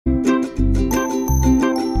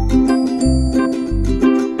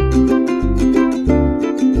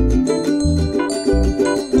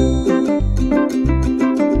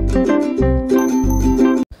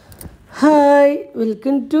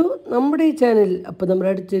Welcome to നമ്മുടെ ഈ channel. അപ്പോൾ നമ്മുടെ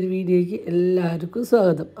അടുത്തൊരു വീഡിയോയ്ക്ക് എല്ലാവർക്കും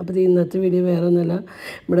സ്വാഗതം. അപ്പോൾ ഇന്നത്തെ വീഡിയോ വേറെ ഒന്നുമല്ല,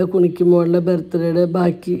 നമ്മുടെ കുണിക്കുമോളുടെ ബർത്ത്ഡേയുടെ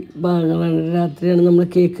ബാക്കി ഭാഗങ്ങളാണ്. രാത്രിയാണ് നമ്മൾ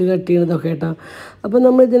കേക്ക് കട്ട് ചെയ്യുന്നതൊക്കെ കേട്ടോ. അപ്പോൾ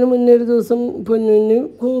നമ്മൾ ഇതിന് മുന്നേ ഒരു ദിവസം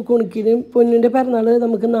കുണിക്കിനും പൊന്നിൻ്റെ പിറന്നാൾ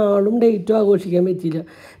നമുക്ക് നാളും ഡേറ്റും ആഘോഷിക്കാൻ പറ്റിയില്ല.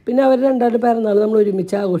 പിന്നെ അവർ രണ്ടാളുടെ പിറന്നാൾ നമ്മൾ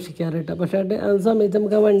ഒരുമിച്ച് ആഘോഷിക്കാറ് കേട്ടോ. പക്ഷേ ആ സമയത്ത്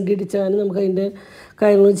നമുക്ക് ആ വണ്ടി ഇടിച്ചാലും നമുക്ക് അതിൻ്റെ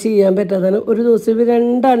കാര്യങ്ങൾ ചെയ്യാൻ പറ്റാതാണ്. ഒരു ദിവസം ഇവർ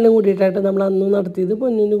രണ്ടാളിനും കൂടിയിട്ടായിട്ട് നമ്മൾ അന്ന് നടത്തിയത്.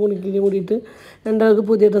 പൊന്നിനും കുണിക്കിനും കൂടിയിട്ട് രണ്ടാൾക്ക്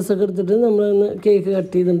പുതിയ ഡ്രസ്സൊക്കെ എടുത്തിട്ട് നമ്മളന്ന് കേക്ക്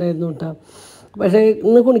കട്ട് ചെയ്തിട്ടുണ്ടായിരുന്നു കേട്ടോ. പക്ഷേ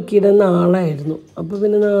ഇന്ന് കുണിക്കിയുടെ നാളായിരുന്നു. അപ്പോൾ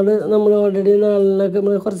പിന്നെ നാളെ നമ്മൾ ഓൾറെഡി നാളിനൊക്കെ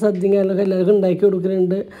നമ്മൾ കുറച്ച് സദ്യയും കാര്യങ്ങളൊക്കെ എല്ലാവർക്കും ഉണ്ടാക്കി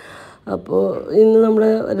കൊടുക്കുന്നുണ്ട്. അപ്പോൾ ഇന്ന് നമ്മൾ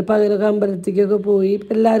പകലൊക്കെ അമ്പലത്തേക്കൊക്കെ പോയി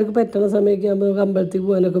എല്ലാവർക്കും പറ്റുന്ന സമയമൊക്കെ ആകുമ്പോൾ നമുക്ക് അമ്പലത്തിൽ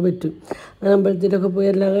പോകാനൊക്കെ പറ്റും. അങ്ങനെ അമ്പലത്തിലൊക്കെ പോയി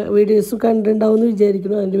എല്ലാ വീഡിയോസും കണ്ടിട്ടുണ്ടാവുമെന്ന്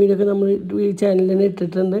വിചാരിക്കുന്നു. അതിൻ്റെ വീഡിയോ ഒക്കെ നമ്മൾ ഈ ചാനലിൽ തന്നെ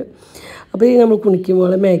ഇട്ടിട്ടുണ്ട്. അപ്പോൾ ഈ നമ്മൾ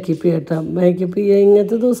കുണിക്കുമ്പോൾ മേക്കപ്പ് ചെയ്യട്ടോ. മേക്കപ്പ് ചെയ്യുക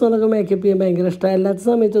ഇങ്ങനത്തെ ദിവസങ്ങളൊക്കെ മേക്കപ്പ് ചെയ്യാൻ ഭയങ്കര ഇഷ്ടമാണ്. അല്ലാത്ത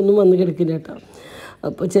സമയത്തൊന്നും വന്ന് കിടക്കില്ല കേട്ടോ.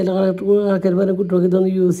 അപ്പോൾ ചില ആൾക്കാർ പറഞ്ഞ കുട്ടികൾക്ക്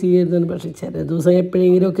ഇതൊന്നും യൂസ് ചെയ്യരുതെന്ന്. പക്ഷേ ചില ദിവസം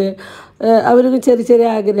എപ്പോഴെങ്കിലുമൊക്കെ അവർക്ക് ചെറിയ ചെറിയ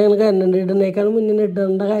ആഗ്രഹങ്ങൾ കണ്ടുണ്ട്. ഇടുന്നേക്കാളും മുന്നേ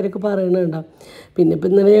ഇടേണ്ട കാര്യമൊക്കെ പറയുന്നുണ്ടാവും. പിന്നെ ഇപ്പം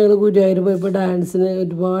ഇന്നലെ ഞങ്ങൾ ഗുരുവായൂർ പോയപ്പോൾ ഡാൻസിന്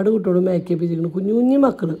ഒരുപാട് കുട്ടികൾ മേക്കപ്പ് ചെയ്തിരിക്കുന്നു, കുഞ്ഞു കുഞ്ഞു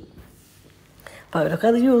മക്കൾ. അപ്പോൾ അവരൊക്കെ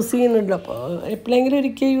അത് യൂസ് ചെയ്യുന്നുണ്ട്. അപ്പോൾ എപ്പോഴെങ്കിലും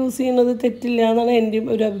ഒരിക്കൽ യൂസ് ചെയ്യുന്നത് തെറ്റില്ല എന്നാണ് എൻ്റെയും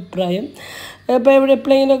ഒരു അഭിപ്രായം. ഇപ്പോൾ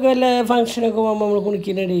എപ്പോഴെങ്കിലുമൊക്കെ വല്ല ഫംഗ്ഷനൊക്കെ പോകുമ്പോൾ നമ്മൾ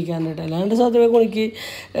കുണിക്കിനെ ഇടിക്കാനായിട്ട്. അല്ലാണ്ട് സ്വതവേ കുണിക്ക്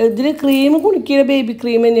ഇതിൽ ക്രീം കുണിക്കിയുടെ ബേബി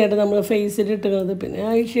ക്രീം തന്നെയായിട്ട് നമ്മൾ ഫേസിൽ ഇട്ടുന്നത്. പിന്നെ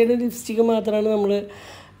ഐഷയുടെ ലിപ്സ്റ്റിക്ക് മാത്രമാണ് നമ്മൾ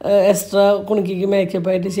എക്സ്ട്രാ കുണിക്കിക്ക്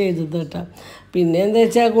മേക്കപ്പായിട്ട് ചെയ്തത് കേട്ടോ. പിന്നെ എന്താ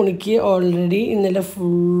വെച്ചാൽ കുണിക്ക് ഓൾറെഡി ഇന്നലെ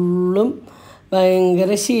ഫുള്ളും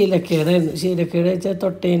ഭയങ്കര ശീലക്കേടായിരുന്നു. ശീലക്കേട് വെച്ചാൽ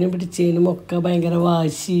തൊട്ടേനും പിടിച്ചതിനും ഒക്കെ ഭയങ്കര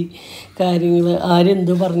വാശി കാര്യങ്ങൾ.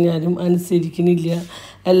 ആരെന്തു പറഞ്ഞാലും അനുസരിക്കണില്ല,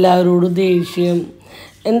 എല്ലാവരോടും ദേഷ്യം.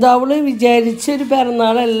 എന്താ അവള് വിചാരിച്ചൊരു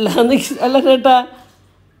പിറന്നാളല്ല അല്ല കേട്ടാ.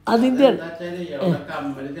 അതിൻ്റെ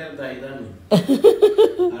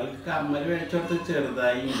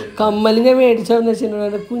കമ്മൽ ഞാൻ മേടിച്ചോന്ന്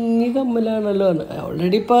വെച്ചിട്ടുണ്ടെങ്കിൽ കുഞ്ഞു കമ്മലാണല്ലോ.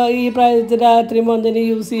 ഓൾറെഡി ഇപ്പോൾ ഈ പ്രായത്തിൽ രാത്രി തന്നെ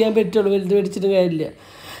യൂസ് ചെയ്യാൻ പറ്റുള്ളൂ, വലുത് മേടിച്ചിട്ട് കാര്യമില്ല.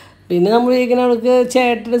 പിന്നെ നമ്മൾ ഇങ്ങനെ അവൾക്ക്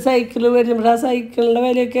ചേട്ടന് സൈക്കിൾ മേടിച്ചപ്പോൾ ആ സൈക്കിളിൻ്റെ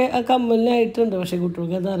വിലയൊക്കെ ആ കമ്മലിനായിട്ടുണ്ട്. പക്ഷേ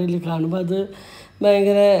കുട്ടികൾക്ക് അത് അറിയില്ല. കാണുമ്പോൾ അത്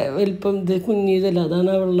ഭയങ്കര വലിപ്പം, ഇത് കുഞ്ഞിതല്ല. അതാണ്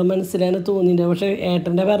അവളുടെ മനസ്സിലാണ് തോന്നിയില്ല. പക്ഷേ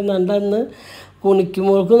ഏട്ടൻ്റെ പിറന്നാളിൻ്റെ അന്ന്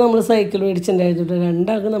കുണിക്കുമ്പോൾക്കും നമ്മൾ സൈക്കിൾ മേടിച്ചിട്ടുണ്ടായിരുന്നു.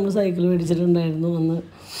 രണ്ടാൾക്കും നമ്മൾ സൈക്കിൾ മേടിച്ചിട്ടുണ്ടായിരുന്നു അന്ന്.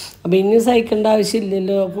 അപ്പോൾ ഇനിയും സൈക്കിളിൻ്റെ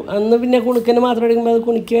ആവശ്യമില്ലല്ലോ. അന്ന് പിന്നെ കുണുക്കന് മാത്രം എടുക്കുമ്പോൾ അത്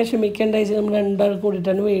കുണിക്ക് വിഷമിക്കേണ്ടായിട്ട് നമ്മൾ രണ്ടാൾ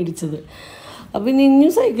കൂടിയിട്ടാണ് മേടിച്ചത്. അപ്പോൾ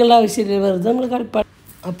ഇനിയും സൈക്കിളിൻ്റെ ആവശ്യമില്ല, വെറുതെ നമ്മൾ കളിപ്പാട്ട്.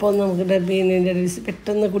 അപ്പോൾ നമുക്ക് ഡബ്ബീൻ്റെ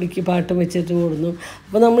പെട്ടെന്ന് കുടിക്ക് പാട്ടും വെച്ചിട്ട് ഓടുന്നു.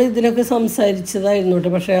 അപ്പോൾ നമ്മൾ ഇതിലൊക്കെ സംസാരിച്ചതായിരുന്നു കേട്ടോ.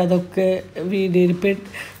 പക്ഷേ അതൊക്കെ വീഡിയോയിൽ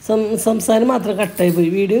സംസാരം മാത്രം കട്ടായി പോയി.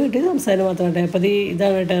 വീഡിയോ കിട്ടി, സംസാരം മാത്രം കട്ടായി. അപ്പോൾ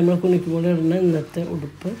ഇതാണ് കേട്ടോ നമ്മൾ കുണിക്കുമ്പോൾ ഇടുന്ന ഇന്നത്തെ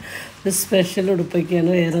ഉടുപ്പ്. ഒരു സ്പെഷ്യൽ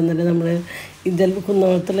ഉടുപ്പൊക്കെയാണ്, വേറെ ഒന്നുമില്ല. നമ്മൾ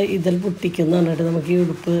കുന്നോളത്തുള്ള ഇതൽ പൊട്ടിക്കുന്നതാണ് കേട്ടോ നമുക്ക് ഈ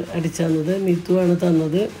ഉടുപ്പ് അടിച്ചു തന്നത്. മിതുവാണ്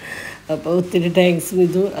തന്നത്. അപ്പോൾ ഒത്തിരി താങ്ക്സ്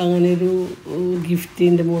മിതു, അങ്ങനെ ഒരു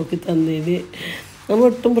ഗിഫ്റ്റിൻ്റെ മോൾക്ക് തന്നതിന്. നമ്മൾ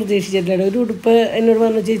ഒട്ടും പ്രതീക്ഷിച്ചിട്ടില്ല. ഒരു ഉടുപ്പ് എന്നോട്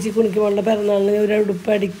പറഞ്ഞു, ചേച്ചി കുണിക്കുമ്പോളുടെ പിറന്നാളിന് ഒരു ഉടുപ്പ്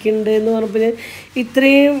അടിക്കുന്നുണ്ട് എന്ന് പറഞ്ഞപ്പോൾ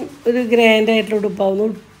ഇത്രയും ഒരു ഗ്രാൻഡായിട്ടുള്ള ഉടുപ്പാവുന്നു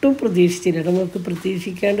ഒട്ടും പ്രതീക്ഷിച്ചില്ല. നമുക്ക്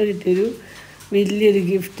പ്രതീക്ഷിക്കാണ്ട് കിട്ടിയൊരു വലിയൊരു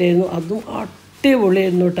ഗിഫ്റ്റായിരുന്നു. അതും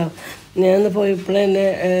അടിപൊളിയായിരുന്നു കേട്ടോ. ഞാൻ പോയപ്പോൾ തന്നെ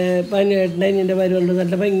പനിയായിട്ടുണ്ട്. എൻ്റെ വരുന്നുണ്ട്,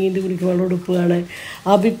 നല്ല ഭംഗിൻ്റെ കുണിക്കുമ്പോളുടെ ഉടുപ്പ് കാണാൻ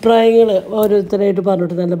അഭിപ്രായങ്ങൾ ഓരോരുത്തരായിട്ട്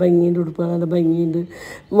പറഞ്ഞിട്ട് നല്ല ഭംഗിൻ്റെ ഉടുപ്പ് കാണാൻ, നല്ല ഭംഗിയുണ്ട്.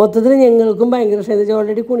 മൊത്തത്തിൽ ഞങ്ങൾക്കും ഭയങ്കര ക്ഷീണം.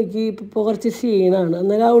 ഓൾറെഡി കുണിക്ക് ഇപ്പോൾ കുറച്ച് ക്ഷീണമാണ്.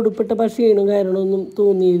 എന്നാലും ആ ഉടുപ്പിട്ടപ്പോൾ ക്ഷീണം കാര്യങ്ങളൊന്നും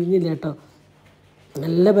തോന്നിയിരുന്നില്ല കേട്ടോ.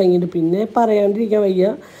 നല്ല ഭംഗിയുണ്ട്. പിന്നെ പറയാണ്ടിരിക്കാൻ വയ്യ,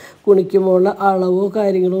 കുണിക്കുമ്പോഴുള്ള അളവോ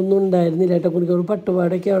കാര്യങ്ങളോ ഒന്നും ഉണ്ടായിരുന്നില്ല കേട്ടോ. കുണിക്കുമ്പോൾ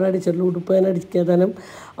പട്ടുപാടൊക്കെ അവിടെ അടിച്ചിട്ടുള്ള ഉടുപ്പ് ഞാൻ അടിക്കാത്തനം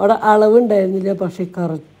അവിടെ അളവ് ഉണ്ടായിരുന്നില്ല. പക്ഷേ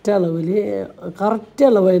കറക്റ്റ്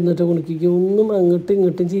അളവായിരുന്നു കേട്ടോ. കുണിക്ക് ഒന്നും അങ്ങോട്ടും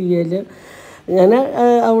ഇങ്ങോട്ടും ചെയ്യാല്ല. ഞാൻ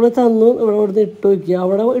അവൾ തന്നു, ഇവിടെ നിന്ന് ഇട്ട് നോക്കി,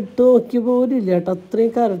 അവിടെ ഇട്ട് നോക്കി പോലും ഇല്ല കേട്ടോ.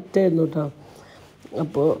 അത്രയും കറക്റ്റായിരുന്നു കേട്ടോ.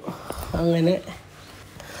 അപ്പോൾ അങ്ങനെ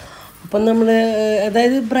അപ്പം നമ്മൾ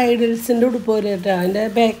അതായത് ബ്രൈഡൽസിൻ്റെ ഉടുപ്പ് പോലെ കേട്ടോ. അതിൻ്റെ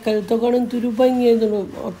ബാക്കലത്തൊക്കെ എന്തൊരു ഭംഗിയായിരുന്നു,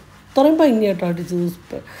 അത്രയും ഭംഗി കേട്ടോ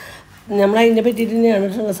അടിച്ചത്. നമ്മളതിനെ പറ്റിയിട്ട് തന്നെയാണ്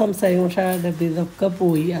സംസാരിക്കുന്നത്. പക്ഷേ ഡബ്ബി ഇതൊക്കെ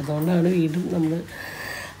പോയി, അതുകൊണ്ടാണ് വീണ്ടും നമ്മൾ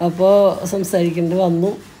അപ്പോൾ സംസാരിക്കേണ്ടി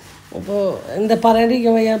വന്നു. അപ്പോൾ എന്താ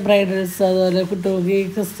പറയാണ്ടിരിക്കാൻ വയ്യ. ബ്രൈഡൽസ് അതുപോലെ കുട്ടികൾക്ക് ഈ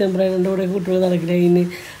ക്രിസ്ത്യൻ ബ്രൈഡിൻ്റെ കൂടെ കുട്ടികൾ നടക്കില്ല. അതിന്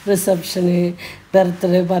റിസപ്ഷന്,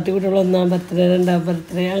 ബർത്ത്ഡേ പാർട്ടി, കുട്ടികൾ 1ാം ബർത്ത്ഡേ 2ാം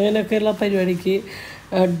ബർത്ത്ഡേ അങ്ങനെയൊക്കെയുള്ള പരിപാടിക്ക്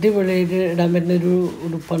അടിപൊളിയായിട്ട് ഇടാൻ പറ്റുന്നൊരു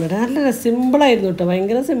ഉടുപ്പാണ്. നല്ല സിമ്പിളായിരുന്നു കേട്ടോ.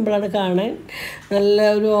 ഭയങ്കര സിമ്പിളാണ് കാണാൻ. നല്ല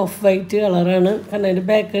ഒരു ഓഫ് വൈറ്റ് കളറാണ്. കാരണം അതിൻ്റെ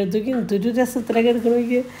ബാക്കെടുത്തേക്ക് എന്തൊരു രസത്തിലൊക്കെ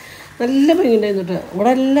എടുക്കണമെങ്കിൽ നല്ല ഭംഗിയുണ്ടായിരുന്നു കേട്ടോ.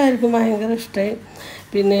 ഇവിടെ എല്ലാവർക്കും ഭയങ്കര ഇഷ്ടമായി.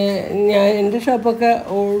 പിന്നെ എൻ്റെ ഷോപ്പൊക്കെ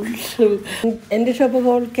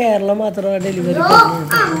ഓൾ കേരളം മാത്രമാണ് ഡെലിവറി ചെയ്യുന്നത്.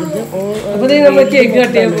 അപ്പോൾ നമ്മൾ കേക്ക്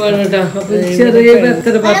കട്ട് ചെയ്യാൻ പോകാൻ കേട്ടോ. അപ്പോൾ ചെറിയ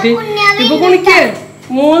ബർത്ത്ഡേ പാർട്ടി ഇപ്പോൾ കുണിക്ക്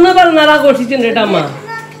 3 പിറന്നാൾ ആഘോഷിച്ചിട്ടുണ്ട് കേട്ടോ അമ്മ.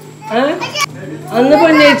 അന്ന്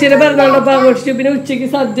പൊന്നേച്ചിയുടെ പിറന്നാളൊപ്പം ആഘോഷിച്ചു. പിന്നെ ഉച്ചയ്ക്ക്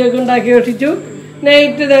സദ്യയൊക്കെ ഉണ്ടാക്കി ആഘോഷിച്ചു.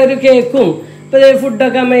 നൈറ്റ് ഒരു കേക്കും ഇപ്പൊ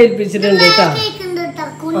ഫുഡൊക്കെ അമ്മ ഏൽപ്പിച്ചിട്ടുണ്ട് കേട്ടോ.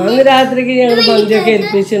 അന്ന് രാത്രിക്ക് ഞങ്ങൾ മന്തിയൊക്കെ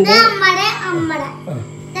ഏൽപ്പിച്ചിട്ടുണ്ട്.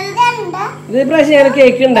 ഇത് പ്രാവശ്യം ഞങ്ങൾ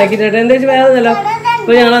കേക്ക് ഉണ്ടാക്കിയിട്ടുണ്ട്. എന്താ വെച്ചാൽ വേറെ ഒന്നല്ലോ.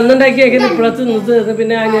 അപ്പോൾ ഞങ്ങൾ അന്നുണ്ടാക്കി കേൾക്കുന്നത് ഇപ്പോഴത്തെ തിന്ന് തീർന്നു.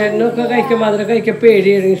 പിന്നെ ഞാനൊക്കെ കഴിക്കാൻ മാത്രം കഴിക്കാൻ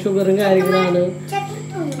പേടിയാണ്, ഷുഗറും കാര്യങ്ങളാണ്.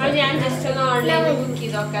 ഞാൻ ജസ്റ്റ് ഒന്ന് ഓൺലൈനിൽ ബുക്ക്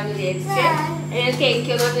ചെയ്ത് നോക്കാന്ന് വിചാരിച്ച്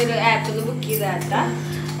കേക്ക് ഒരു ആപ്പിൽ ബുക്ക് ചെയ്താട്ടാ.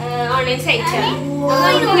 ഓൺലൈൻ സൈറ്റാണ്.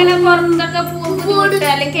 ഇങ്ങനെ പുറത്തൊക്കെ ബുദ്ധിമുട്ട്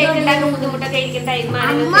അല്ലെങ്കിൽ കേക്ക് ഉണ്ടാക്കാൻ ബുദ്ധിമുട്ടൊക്കെ ഇരിക്കുന്ന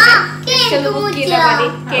ടൈമാണെങ്കിൽ ജസ്റ്റ് ഒന്ന് ബുക്ക് ചെയ്താൽ മതി.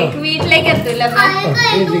 കേക്ക് വീട്ടിലേക്ക് എത്തില്ല.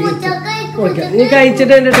 നീ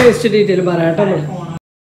കഴിച്ചിട്ട് എന്റെ ടേസ്റ്റ് ഡീറ്റെയിൽ പറയാട്ടോ.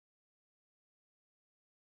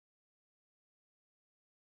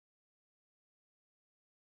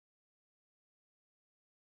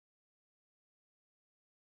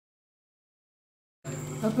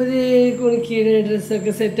 അപ്പൊ കുണിക്കിയുടെ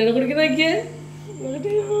ഡ്രസ്സൊക്കെ സെറ്റാണ്. കുണിക്ക് നോക്കിയേ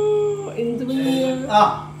എന്ത്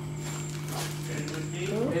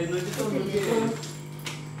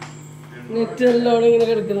നെറ്റ് നല്ലോണം ഇങ്ങനെ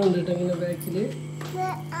കിടക്കുന്നുണ്ട് കേട്ടോ. ഇങ്ങനെ ബാക്കില്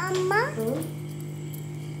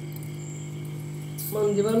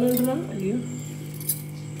മന്തി പറഞ്ഞിട്ടുണ്ടോ? അയ്യോ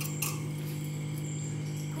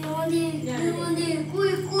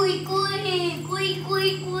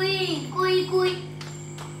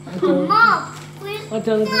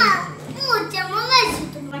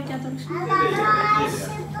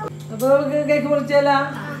അപ്പൊ cake മുറിച്ചാല.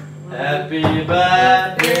 Happy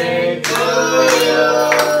birthday to you.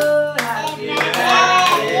 Happy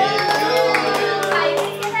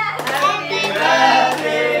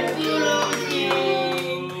birthday to you.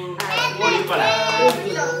 Happy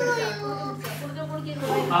birthday to you.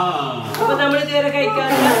 അപ്പൊ നമ്മൾ ഇതുവരെ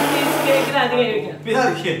കഴിക്കാറില്ല. ചീസ് കേക്കിൽ ആദ്യം കഴിക്കാം.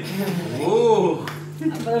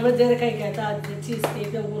 അപ്പൊ നമ്മൾ ഇതുവരെ കഴിക്കാത്ത ആദ്യം ചീസ്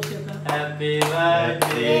കേക്ക് നമുക്ക് വെക്കാം. Happy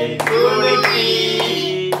birthday Kunukki.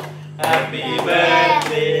 Happy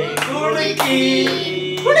birthday Kunukki.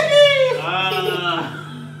 Kunukki.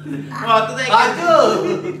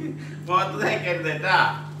 Waktu dekade ta.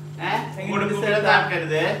 Mudu pun tak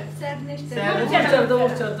kerja.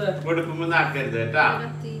 Mudu pun tak kerja ta.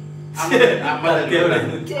 Amma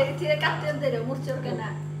Tidak kapten tidak muncul kena.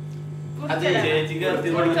 Ada jika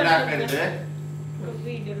mudu tak kerja.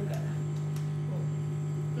 Video kan.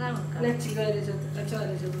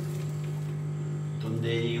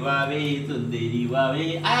 Tunderi wawe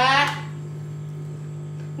ah.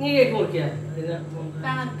 നീ cake മുറിക്കാ.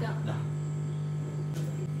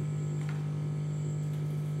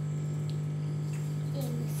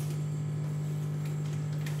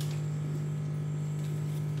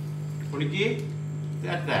 Kunukki,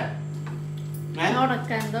 tiada.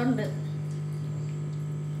 ഉണ്ട്.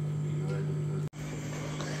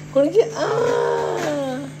 കുണിക്ക്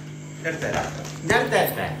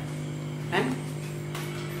Nyata.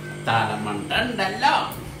 Tanaman tandalo.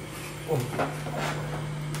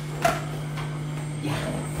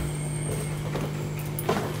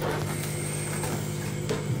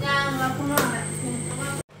 Jangan aku mau.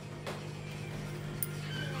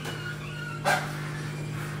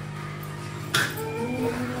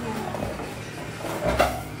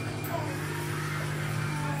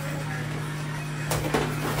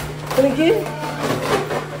 കുണിക്ക്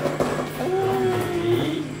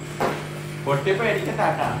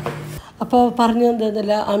അപ്പോൾ പറഞ്ഞു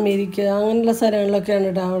തന്നതല്ല, America അങ്ങനെയുള്ള സ്ഥലങ്ങളിലൊക്കെയാണ്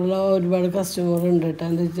കേട്ടോ. അവിടെയുള്ള ഒരുപാട് customer ഉണ്ട് കേട്ടോ.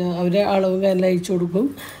 എന്താ വെച്ചാൽ അവർ അളവും കാര്യം അയച്ചു കൊടുക്കും.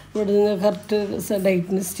 ഇവിടെ നിന്ന് കറക്റ്റ്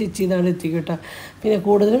ഡേറ്റിന് സ്റ്റിച്ച് ചെയ്താണ് എത്തിക്കും കേട്ടോ. പിന്നെ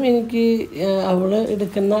കൂടുതലും എനിക്ക് അവൾ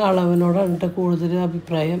എടുക്കുന്ന അളവിനോടാണ് കേട്ടോ കൂടുതൽ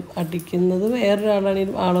അഭിപ്രായം. അടിക്കുന്നത്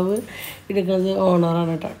വേറൊരാളാണെങ്കിലും അളവ് എടുക്കുന്നത്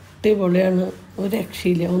ഓണറാണ് കേട്ടോ. അടിപൊളിയാണ്, ഒരു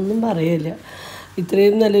രക്ഷയില്ല, ഒന്നും പറയില്ല.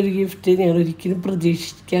 ഇത്രയും നല്ലൊരു ഗിഫ്റ്റ് ഞങ്ങൾ ഒരിക്കലും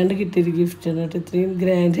പ്രതീക്ഷിക്കാണ്ട് കിട്ടിയൊരു ഗിഫ്റ്റാണ് കേട്ടോ. ഇത്രയും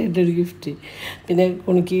ഗ്രാൻഡായിട്ടൊരു ഗിഫ്റ്റ്. പിന്നെ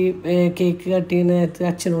കുണിക്ക് കേക്ക് കട്ട് ചെയ്യുന്ന നേരത്ത്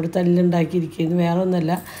അച്ഛനോട് തല്ലുണ്ടാക്കിയിരിക്കുന്നു, വേറെ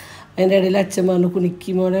ഒന്നല്ല. അതിൻ്റെ ഇടയിൽ അച്ഛൻ പറഞ്ഞു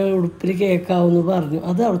കുണിക്കിമോനെ ഉടുപ്പിൽ കേക്കാവുമെന്ന് പറഞ്ഞു.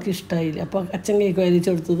 അത് അവൾക്ക് ഇഷ്ടമായില്ല. അപ്പോൾ അച്ഛൻ കേക്ക് വരച്ച്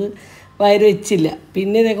കൊടുത്തത് വയറ് വെച്ചില്ല.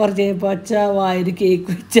 പിന്നെ ഇതേ കുറച്ച് കഴിഞ്ഞപ്പോൾ അച്ഛ വായര് കേക്ക്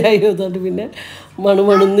വെച്ചായോ അതുകൊണ്ട് പിന്നെ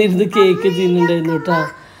മണുമണുന്നിരുന്ന് കേക്ക് തിന്നുണ്ടായിരുന്നു കേട്ടോ.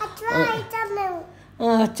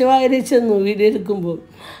 അച്ഛ വായര് വെച്ചെന്നു വീഡിയോ എടുക്കുമ്പോൾ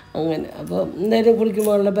അങ്ങനെ. അപ്പോൾ എന്തായാലും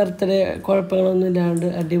കുളിക്കുമ്പോഴുള്ള ബർത്ത്ഡേ കുഴപ്പങ്ങളൊന്നും ഇല്ലാണ്ട്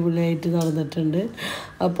അടിപൊളിയായിട്ട് നടന്നിട്ടുണ്ട്.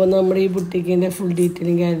 അപ്പോൾ നമ്മുടെ ഈ ബുട്ടിക്കിൻ്റെ ഫുൾ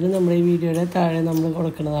ഡീറ്റെയിലിംഗ് ആയിട്ട് നമ്മുടെ ഈ വീഡിയോയുടെ താഴെ നമ്മൾ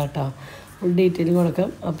കൊടുക്കുന്നതാണ് കേട്ടോ. ഫുൾ ഡീറ്റെയിലിംഗ് കൊടുക്കാം.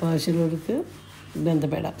 അപ്പോൾ ആവശ്യമുള്ളവർക്ക്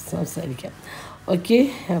ബന്ധപ്പെടാം, സംസാരിക്കാം. ഓക്കെ.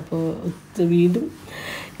 അപ്പോൾ വീണ്ടും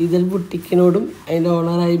ഇതിൽ ബുട്ടിക്കിനോടും അതിൻ്റെ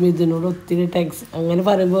ഓണറായ മിഥുനോടും ഒത്തിരി താങ്ക്സ്. അങ്ങനെ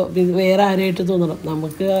പറയുമ്പോൾ വേറെ ആരുമായിട്ട് തോന്നണം,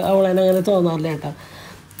 നമുക്ക് അവളെങ്ങനെ തോന്നാറില്ല കേട്ടോ.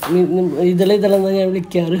 ഇതെന്നാണ് ഞാൻ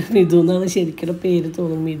വിളിക്കാറ്. മിഥു എന്നാണ് ശരിക്കും പേര്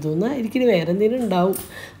തോന്നുന്നു. മിഥു എന്നായിരിക്കും, വേറെ എന്തെങ്കിലും ഉണ്ടാവും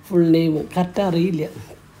ഫുൾ നെയിം, കറക്റ്റ് അറിയില്ല.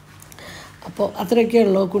 അപ്പോൾ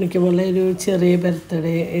അത്രയൊക്കെയുള്ളൂ കുണിക്കുമ്പോഴുള്ള ഒരു ചെറിയ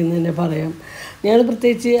ബർത്ത്ഡേ എന്ന് തന്നെ പറയാം. ഞങ്ങൾ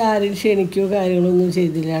പ്രത്യേകിച്ച് ആരെയും ക്ഷണിക്കുകയോ കാര്യങ്ങളൊന്നും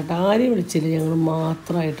ചെയ്തില്ല കേട്ടോ. ആരെയും വിളിച്ചില്ല. ഞങ്ങൾ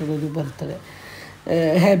മാത്രമായിട്ടുള്ളൊരു ബർത്ത്ഡേ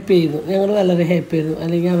ഹാപ്പി ആയിരുന്നു. ഞങ്ങൾ വളരെ ഹാപ്പി ആയിരുന്നു.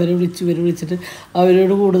 അല്ലെങ്കിൽ അവരെ വിളിച്ചിട്ട്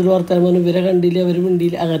അവരോട് കൂടുതൽ വർത്താനം പറഞ്ഞു, ഇവരെ കണ്ടില്ല, അവർ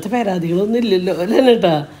മിണ്ടിയില്ല, അങ്ങനത്തെ പരാതികളൊന്നും ഇല്ലല്ലോ അല്ലേ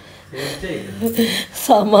കേട്ടാ.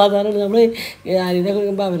 സമാധാനമാണ്. നമ്മൾ ആരെയൊക്കെ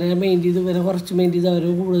കഴിയുമ്പോൾ അവരെ മെയിൻ ചെയ്ത് ഇവരെ കുറച്ച് മെയിൻ ചെയ്ത് അവർ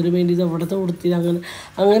കൂടുതൽ മെയിൻ ചെയ്ത് അവിടുത്തെ കൊടുത്തില്ല,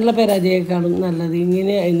 അങ്ങനെയുള്ള പരാതിയേക്കാളും നല്ലത്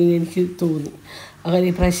ഇങ്ങനെയായിരുന്നു എനിക്ക് തോന്നി. അങ്ങനെ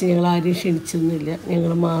ഈ പ്രാവശ്യം ഞങ്ങൾ ആരെയും ക്ഷണിച്ചൊന്നുമില്ല.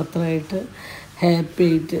 ഞങ്ങൾ മാത്രമായിട്ട് ഹാപ്പി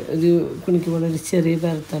ആയിട്ട് ഒരു കുണിക്കുമ്പോൾ ഒരു ചെറിയ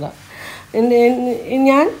ബർത്ത്ഡേ.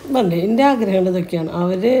 ഞാൻ പറഞ്ഞു എൻ്റെ ആഗ്രഹങ്ങൾ ഇതൊക്കെയാണ്.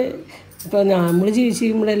 അവർ ഇപ്പോൾ നമ്മൾ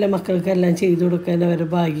ജീവിച്ചിരിക്കുമ്പോഴല്ലേ മക്കൾക്കെല്ലാം ചെയ്തു കൊടുക്കാൻ അവരുടെ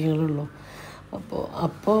ഭാഗ്യങ്ങളുള്ളൂ.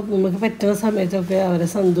 അപ്പോൾ നമുക്ക് പറ്റുന്ന സമയത്തൊക്കെ അവരെ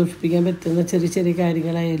സന്തോഷിപ്പിക്കാൻ പറ്റുന്ന ചെറിയ ചെറിയ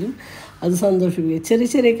കാര്യങ്ങളായാലും അത് സന്തോഷിപ്പിക്കുക. ചെറിയ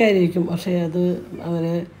ചെറിയ കാര്യമായിരിക്കും, പക്ഷേ അത്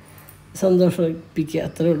അവരെ സന്തോഷിപ്പിക്കുക,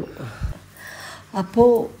 അത്രേ ഉള്ളൂ. അപ്പോൾ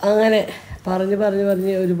അങ്ങനെ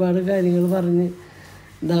പറഞ്ഞ് ഒരുപാട് കാര്യങ്ങൾ പറഞ്ഞ്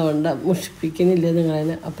ഇതാവണ്ട, മുഷിപ്പിക്കുന്നില്ല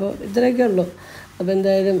നിങ്ങളെ. അപ്പോൾ ഇത്രയൊക്കെ ഉള്ളൂ. അപ്പോൾ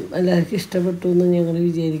എന്തായാലും എല്ലാവർക്കും ഇഷ്ടപ്പെട്ടു എന്ന് ഞങ്ങൾ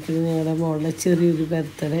വിചാരിക്കുന്നു. ഞങ്ങളുടെ മോളുടെ ചെറിയൊരു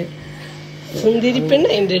ബർത്ത്ഡേ. സുന്ദരിപ്പെണ്ണ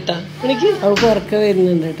ഉണ്ട് കേട്ടോ. എനിക്ക് അവൾക്ക് ഉറക്കം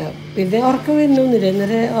വരുന്നുണ്ട് കേട്ടോ. പിന്നെ ഉറക്കം വരുന്നൊന്നുമില്ല,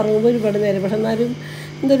 ഇന്നലെ ഉറങ്ങുമ്പോൾ ഒരുപാട് നേരം. പക്ഷെ എന്നാലും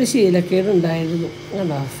എന്തൊരു ശീലക്കേട് ഉണ്ടായിരുന്നു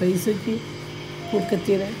കണ്ടോ ഫേസൊക്കെ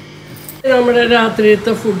കുടുക്കത്തിയുടെ. നമ്മുടെ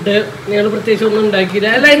രാത്രിയത്തെ ഫുഡ് ഞങ്ങൾ പ്രത്യേകിച്ച് ഒന്നും ഉണ്ടാക്കിയില്ല.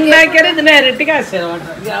 അല്ല ഉണ്ടാക്കിയാൽ ഇതിൻ്റെ ഇരട്ടി കാശാണ്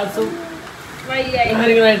കേട്ടോ. ഗ്യാസും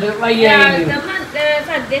കാര്യങ്ങളായിട്ട്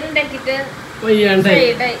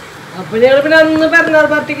വയ്യാണ്ടായി. അപ്പൊ ഞങ്ങൾ പിന്നെ അന്ന് പെരുന്നാൾ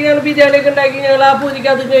പാർട്ടിക്ക് ഞങ്ങൾ ബിരിയാണി ഒക്കെ ഉണ്ടാക്കി. ഞങ്ങൾ ആ പൂതിക്ക്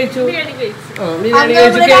അത് കഴിച്ചു. ബിരിയാണി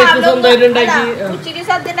കഴിച്ചു, കേക്ക് സ്വന്തമായിട്ട് ഉണ്ടാക്കി.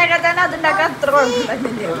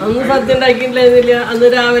 അന്ന് സദ്യ ഉണ്ടാക്കിയിട്ടില്ല. അന്ന്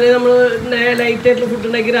രാവിലെ നമ്മൾ ലൈറ്റ് ആയിട്ടുള്ള ഫുഡ്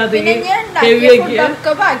ഉണ്ടാക്കി രാത്രിക്ക് ഹെവി ആക്കി.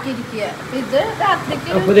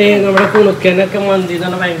 അപ്പൊ നമ്മുടെ കുണുക്കനൊക്കെ മന്തി എന്ന്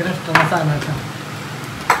പറഞ്ഞാൽ ഭയങ്കര ഇഷ്ടമുള്ള സാധനം.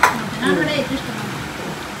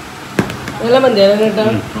 നല്ല മന്തിയാണ് കേട്ടോ.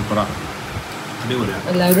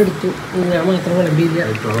 എല്ലാവരും എടുത്തു, ഞാൻ മാത്രം വിളമ്പിയില്ല.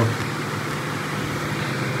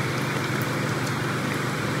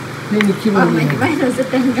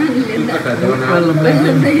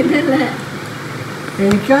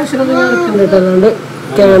 എനിക്ക് ആവശ്യമുള്ളത് നടക്കുന്നുണ്ട് കേട്ടോ. അതുകൊണ്ട്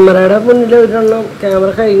ക്യാമറയുടെ മുന്നിൽ ഒരെണ്ണം ക്യാമറ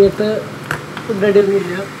കഴിഞ്ഞിട്ട് ഫുഡ് റെഡി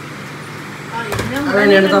ഒന്നുമില്ല.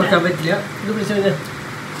 അതന്നെയാണ് തുറക്കാൻ പറ്റില്ല. ഇത് പിടിച്ചു കഴിഞ്ഞാൽ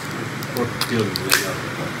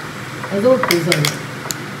അത് ഒട്ടി സാധനം.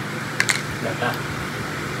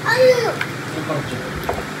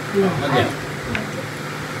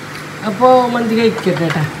 അപ്പോ മന്തി കഴിക്കട്ടെ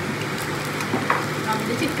കേട്ടാ.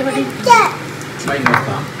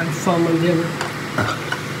 അൽഫാം മന്തിയാണ്.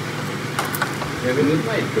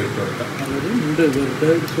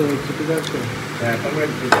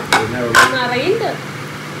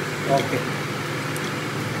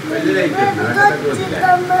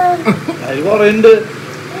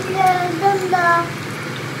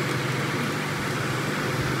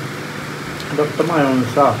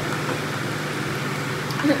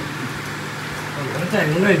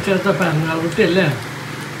 കഴിച്ചെടുത്ത പെരുന്നാൾക്കുട്ടിയല്ലേ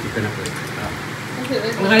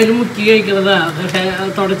അതിൽ മുക്കി കഴിക്കുന്നതാ,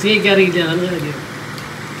 തുടച്ച് കഴിക്കാറില്ല. അതാണ് കാര്യം.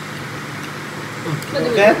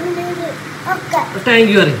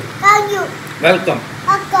 താങ്ക് യു പറയും. വെൽക്കം.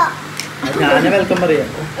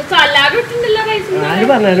 ആര്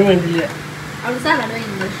പറഞ്ഞാലും വേണ്ടില്ല.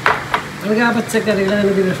 നമുക്ക് ആ പച്ചക്കറികളാണ്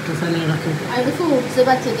ഇതിന് ഇഷ്ടം. സലാഡൊക്കെ ഫ്രൂട്ട്സ്,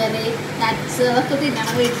 പച്ചക്കറി, നട്ട്സ് അതൊക്കെ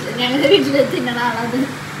തിന്നണം. ഞങ്ങളുടെ വീട്ടിൽ തിന്നണ ആളത്.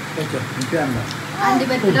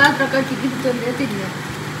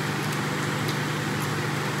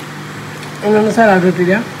 അങ്ങനെ സലാഡ്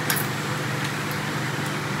കിട്ടില്ല.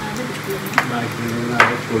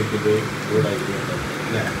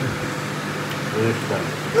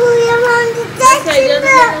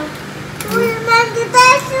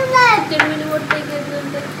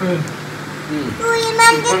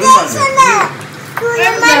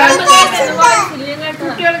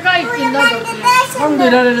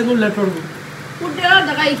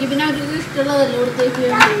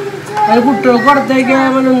 കുട്ടികൾക്ക്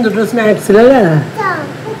കൊടുത്തേക്കാൻ എന്തിട്ട് സ്നാക്സിലല്ലേ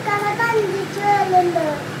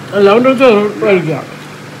എല്ലാം കൊണ്ട് ചോറ് കഴിക്കാം.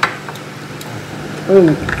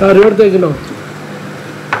 കറി കൊടുത്തേക്കണോ?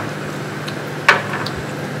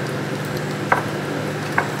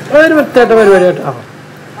 ഒരു വൃത്തിയായിട്ട പരിപാടി കേട്ടോ.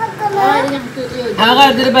 ആ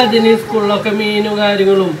കാര്യത്തിൽ പതിന് സ്കൂളിലൊക്കെ മീനും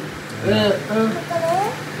കാര്യങ്ങളും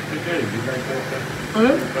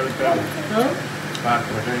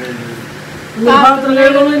പാത്രം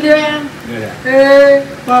കഴുകണമെന്നില്ല.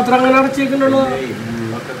 പാത്രം അങ്ങനെ അടച്ചേക്കണല്ലോ.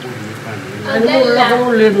 അതിന് ഉള്ളൊക്കെ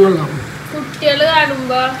ഉള്ളിടണല്ലോ. കുട്ടികള്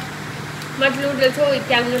കാണുമ്പോ മറ്റുള്ള കുട്ടികൾ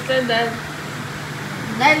ചോദിക്കാം അങ്ങനത്തെ എന്താ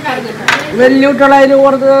വലിയ കുട്ടികളതിന്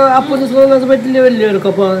കുറച്ച് അപ്പൂസ് സ്കൂളിൽ പറ്റില്ല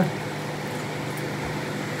വലിയവർക്കപ്പോ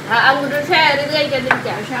അങ്ങോട്ട് ഷെയർ ചെയ്ത്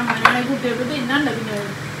കഴിക്കാതിരിക്കാം. പക്ഷെ അങ്ങനെയാണെങ്കിൽ കുട്ടികൾക്ക് തിന്നണ്ട. പിന്നെ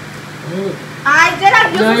ഞാൻ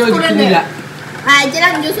യോജിക്കുന്നില്ല. ആഴ്ചയിൽ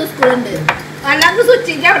 5 ദിവസം സ്കൂളുണ്ട്. അല്ലാണ്ട്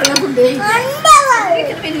ഉച്ചയ്ക്ക് അവിടെ ഫുഡ്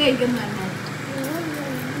കഴിക്കും.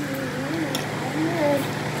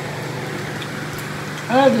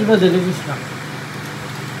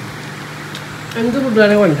 എന്ത്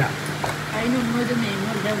ഫുഡാണ് കൊണ്ട അതിനൊന്നും ഒരു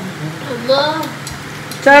നിയമമില്ല.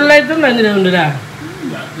 ചെറുതായിട്ടും എന്തിനാ കൊണ്ടുവരാ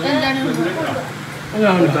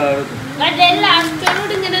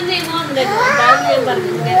ലാസ്റ്റോട് ഇങ്ങനെ നിയമം ഉണ്ടല്ലോ. അതാണ് ഞാൻ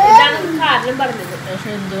പറഞ്ഞത്. ഇതാണ് കാരണം പറഞ്ഞത്. പക്ഷെ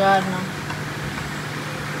എന്ത് കാരണം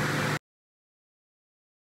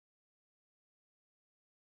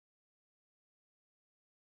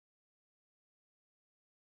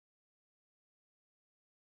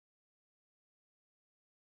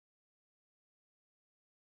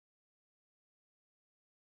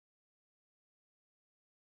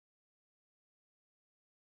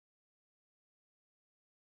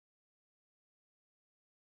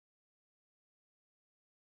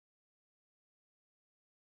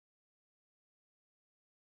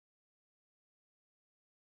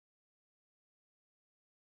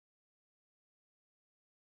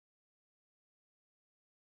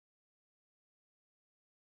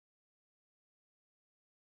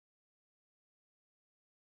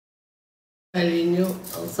കഴിഞ്ഞു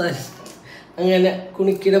അവസാനം അങ്ങനെ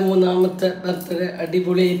കുണിക്കിയുടെ 3ാമത്തെ ബർത്ത്ഡേ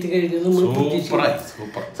അടിപൊളിയായിട്ട് കഴിഞ്ഞു. നമ്മൾ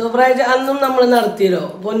സൂപ്പറായിട്ട് അന്നും നമ്മൾ നടത്തിയല്ലോ.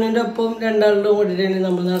 പൊന്നിൻ്റെ ഒപ്പം 2ആളുടെ കൂടിയിട്ടാണ്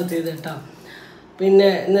നമ്മൾ നടത്തിയത് കേട്ടോ. പിന്നെ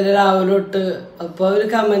ഇന്നലെ രാവിലെ തൊട്ട് അപ്പോൾ ഒരു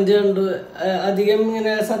കമൻറ്റ് കണ്ടു, അധികം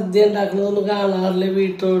ഇങ്ങനെ സദ്യ ഉണ്ടാക്കണതൊന്നും കാണാറില്ല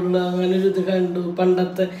വീട്ടിലുള്ള, അങ്ങനെ ഒരു ഇത് കണ്ടു.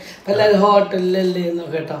 പണ്ടത്തെ എല്ലാവരും ഹോട്ടലിലല്ലേ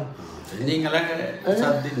എന്നൊക്കെ കേട്ടോ.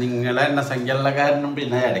 നിങ്ങളെ എണ്ണസംഖ്യയുള്ള കാരണം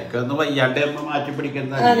പിന്നെ ഇടയ്ക്കൊന്ന് വയ്യാണ്ട് മാറ്റി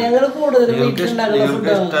പിടിക്കുന്നത്. ഞങ്ങൾ കൂടുതലും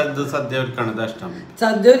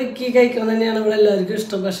സദ്യ ഒരുക്കി കഴിക്കണം തന്നെയാണ് ഇവിടെ എല്ലാവർക്കും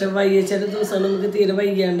ഇഷ്ടം. പക്ഷെ ചില ദിവസം നമുക്ക് തീരെ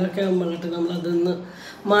വയ്യാണ്ടൊക്കെ ആകുമ്പോഴായിട്ട് നമ്മൾ അതൊന്ന്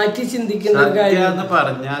മാറ്റി ചിന്തിക്കുന്ന ഒരു കാര്യം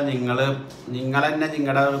പറഞ്ഞാൽ നിങ്ങൾ തന്നെ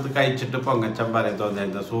നിങ്ങളുടെ ഇത് കഴിച്ചിട്ട് പൊങ്ങച്ചം പറയാൻ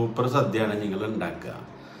തോന്നിയത് സൂപ്പർ സദ്യയാണ് നിങ്ങൾ ഉണ്ടാക്കുക.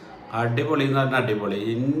 അടിപൊളി എന്ന് പറഞ്ഞാൽ അടിപൊളി.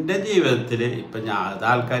 എൻ്റെ ജീവിതത്തിൽ ഇപ്പം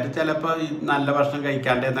ആൾക്കാർ ചിലപ്പോൾ നല്ല ഭക്ഷണം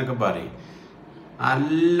കഴിക്കാണ്ട് എന്നൊക്കെ പറയും.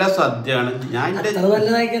 നല്ല സദ്യയാണ്. ഞാൻ നല്ല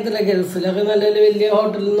കഴിക്കത്തില്ല. ഗൾഫിലൊക്കെ നല്ല വലിയ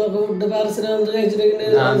ഹോട്ടലിൽ നിന്നൊക്കെ ഫുഡ് പാർസൽ കഴിച്ചിട്ടുണ്ട്.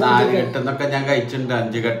 4 കെട്ടെന്നൊക്കെ ഞാൻ കഴിച്ചിട്ടുണ്ട്.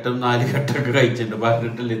 5 കെട്ടും 4 കെട്ടൊക്കെ കഴിച്ചിട്ടുണ്ട്.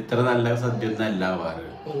 പറഞ്ഞിട്ടില്ല ഇത്ര നല്ല സദ്യ ഒന്നും അല്ല പാറ്.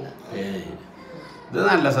 ഇത്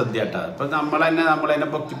നല്ല സദ്യ കേട്ടോ. ഇപ്പം നമ്മളതിനെ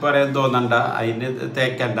പൊക്കി പറയാൻ തോന്നണ്ട, അതിന്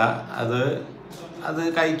തേക്കണ്ട. അത്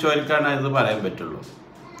കഴിച്ചവർക്കാണ് ഇത് പറയാൻ പറ്റുള്ളൂ.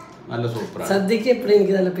 നല്ല സൂപ്പറാണ് സദ്യക്ക്. എപ്പോഴും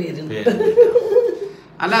എനിക്ക് നല്ല പേരുണ്ട്.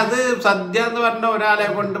 അല്ല, അത് സദ്യ എന്ന് പറഞ്ഞ ഒരാളെ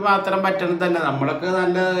കൊണ്ട് മാത്രം പറ്റണതല്ല. നമ്മളൊക്കെ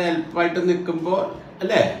നല്ല ഹെൽപ്പായിട്ട് നിൽക്കുമ്പോ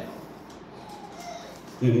അല്ലേ.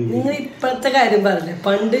 നിങ്ങൾ ഇപ്പോഴത്തെ കാര്യം പറഞ്ഞേ,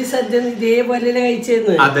 പണ്ട് ഈ സദ്യ ഇതേപോലെ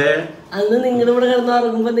കഴിച്ചിരുന്നു. അതെ, അന്ന് നിങ്ങൾ ഇവിടെ കിടന്ന്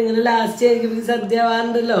ഉറങ്ങുമ്പോ നിങ്ങൾ ലാസ്റ്റ് ആയിരിക്കും സദ്യ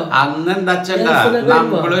ആവാറുണ്ടല്ലോ. അന്ന് എന്താച്ചണ്ട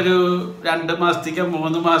നമ്മളൊരു 2 മാസത്തേക്ക്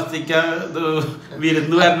 3 മാസത്തേക്ക് ഇത്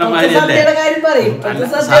വിരുന്ന് വരണ മാതിരിയല്ലേ.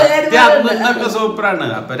 അന്നൊക്കെ സൂപ്പറാണ്.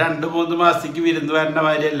 അപ്പൊ 2-3 മാസത്തേക്ക് വിരുന്ന് വരണ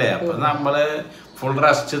മാതിരിയല്ലേ. അപ്പൊ നമ്മള് ഫുൾ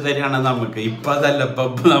റെസ്റ്റ് തന്നെയാണ് നമുക്ക്. ഇപ്പൊ അതല്ല, ഇപ്പൊ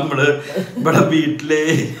നമ്മള് ഇവിടെ വീട്ടില്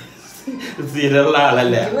സ്ഥിരമുള്ള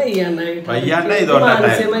ആളല്ലേ.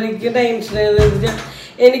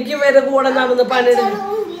 എനിക്ക് വരെ കൂടെ നടന്ന് പണിയെടുക്കും.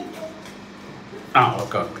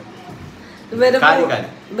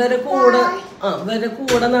 ഇവരെ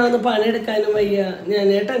കൂടെ നടന്ന് പണിയെടുക്കാനും വയ്യ.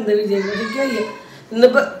 ഞാനേട്ടാ എന്താ വിചാരിക്കും വയ്യ.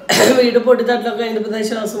 ഇന്നിപ്പോ വീട് പൊട്ടിത്തട്ടിലൊക്കെ അതിന്റെ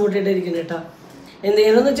ശ്വാസം മുട്ടിയിട്ടിരിക്കുന്നു കേട്ടോ.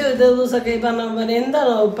 എന്തെങ്കിലും ചോദിച്ച ദിവസമൊക്കെ പറഞ്ഞ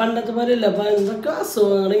എന്താണോ പണ്ടത്തെ പോലെ ഇല്ല. അപ്പൊ എന്തൊക്കെ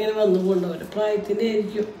അസുഖങ്ങൾ ഇങ്ങനെ വന്നുകൊണ്ടവര് പ്രായത്തിന്റെ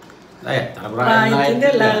ആയിരിക്കും. പ്രായത്തിന്റെ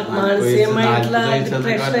അല്ല,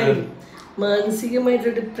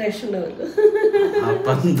 മാനസികമായിട്ടുള്ള ഡിപ്രഷൻ ഉണ്ടാവുമല്ലോ.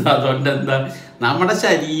 അപ്പൊ അതുകൊണ്ട് എന്താ നമ്മുടെ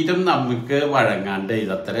ശരീരം നമുക്ക് വഴങ്ങാണ്ട്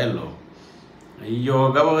ഇതത്രേ ഉള്ളൂ. ഈ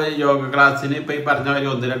യോഗ ക്ലാസ്സിന് ഇപ്പൊ ഈ പറഞ്ഞ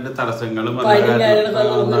 1-2 തടസ്സങ്ങളും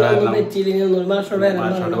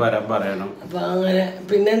മാഷോട് വരാൻ പറയണം. അപ്പൊ അങ്ങനെ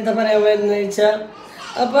പിന്നെ എന്താ പറയാൻ വരുന്ന വെച്ചാ,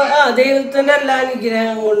 അപ്പൊ ദൈവത്തിന്റെ എല്ലാ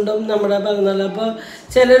അനുഗ്രഹം കൊണ്ടും നമ്മുടെ പറഞ്ഞല്ലോ. അപ്പൊ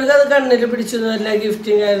ചിലർക്ക് അത് കണ്ണിൽ പിടിച്ചതല്ല,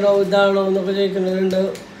 ഗിഫ്റ്റിംഗ് ആണോ ഇതാണോ എന്നൊക്കെ ചോദിക്കുന്നവരുണ്ട്.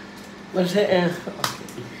 പക്ഷെ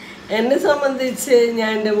എന്നെ സംബന്ധിച്ച്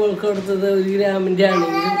ഞാൻ എൻ്റെ മോൾക്ക് കൊടുത്തത് 1 ഗ്രാമിൻ്റെ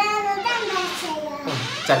ആണെങ്കിലും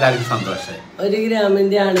 1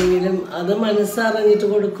 ഗ്രാമിൻ്റെ ആണെങ്കിലും അത് മനസ്സറിഞ്ഞിട്ട്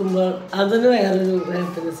കൊടുക്കുമ്പോൾ അതിന് വേറൊരു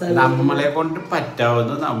ഹാപ്പിനെസ്. നമ്മളെ കൊണ്ട്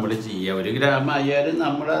പറ്റാവുന്നത് നമ്മൾ ചെയ്യുക. 1 ഗ്രാം ആയാലും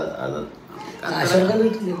നമ്മുടെ അത്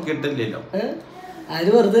കിട്ടില്ലല്ലോ.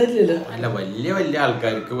 ആരും വെറുതെ ഇല്ലല്ലോ. അല്ല, വലിയ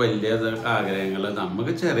ആൾക്കാർക്ക് വലിയ ആഗ്രഹങ്ങൾ,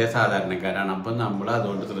 നമുക്ക് ചെറിയ സാധാരണക്കാരാണ്. അപ്പൊ നമ്മൾ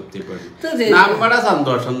അതുകൊണ്ട് തൃപ്തിപ്പെടും. നമ്മുടെ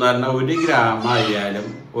സന്തോഷം എന്ന് പറഞ്ഞാൽ 1 ഗ്രാം ആയാലും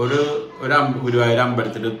ഒരു ഗുരുവായൂർ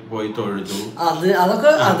അമ്പലത്തിൽ പോയി തൊഴുതു. അതൊക്കെ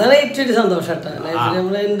അതാണ് ഏറ്റവും സന്തോഷം.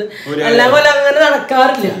 എല്ലാ കൊല്ലം അങ്ങനെ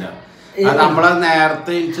നടക്കാറില്ല. നമ്മളെ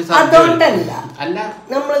നേരത്തെ അതുകൊണ്ടല്ല. അല്ല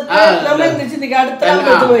നമ്മൾ എന്ത് ചിന്തിക്കുക, അടുത്ത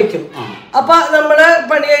അമ്പലത്തിൽ പോയിക്കും അപ്പൊ നമ്മള്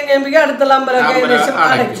പണി കഴിഞ്ഞ അടുത്തുള്ള അമ്പലമൊക്കെ ഏകദേശം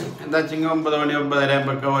അടയ്ക്കും. എന്താ 9 മണി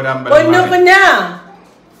 9:30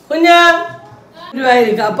 കുഞ്ഞാ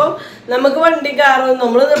ഗുരുവായൂരിക്കും. അപ്പം നമുക്ക് വണ്ടി കാറും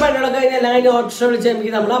നമ്മൾ പണികളൊക്കെ കഴിഞ്ഞ് എല്ലാം കഴിഞ്ഞ് ഓട്ടോ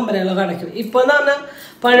വിളിച്ചെങ്കിൽ നമ്മൾ അമ്പലങ്ങളൊക്കെ അടയ്ക്കും. ഇപ്പൊ എന്ന് പറഞ്ഞാൽ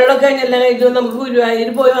പണികളൊക്കെ കഴിഞ്ഞ് എല്ലാം കഴിക്കും നമുക്ക് ഗുരുവായൂർ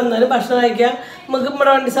പോയി വന്നാലും ഭക്ഷണം കഴിക്കാം. നമുക്ക്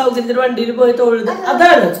നമ്മുടെ വണ്ടി സൗകര്യത്തിൽ വണ്ടിയിൽ പോയി തൊഴുത്.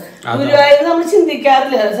 അതാണ് ഗുരുവായൂർ നമ്മൾ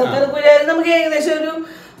ചിന്തിക്കാറില്ല. സത്യം ഗുരുവായൂർ നമുക്ക് ഏകദേശം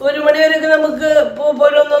ഒരു മണി വരെയൊക്കെ നമുക്ക്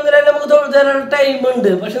ഒരു 1-1.5 നമുക്ക് തൊഴുത് തരാനുള്ള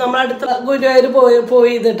ടൈമുണ്ട്. പക്ഷെ നമ്മളടുത്ത ഗുരുവായൂർ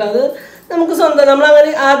പോയി ചെയ്തിട്ട് അത് നമുക്ക് സ്വന്തം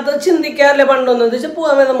നമ്മളങ്ങനെ അത് ചിന്തിക്കാറില്ല. പണ്ടൊന്നും എന്താ വെച്ചാൽ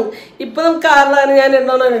പോകാൻ നമുക്ക് ഇപ്പം നമുക്ക് കാറിലാണ് ഞാൻ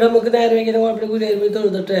ഉണ്ടോന്നില്ല നമുക്ക് നേരെ വയ്ക്കുന്ന കുഴപ്പമില്ല ഗുരുവായൂർ പോയി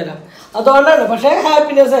തൊഴുതിട്ട് വരാം. അതുകൊണ്ടാണ്. പക്ഷേ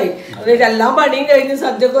ഹാപ്പിനെസ് ആയി എല്ലാം പണിയും കഴിഞ്ഞ്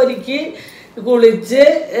സദ്യയൊക്കെ ഒരുക്കി കുളിച്ച്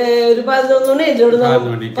ഒരു 11 മണി 11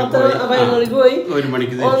 മണിക്ക് പോയി 1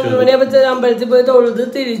 മണിയാകുമ്പോൾ അമ്പലത്തിൽ പോയി തൊഴുത്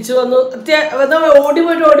തിരിച്ചു വന്നു. ഓടി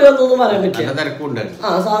വന്നു എന്ന് പറയാൻ പറ്റില്ല.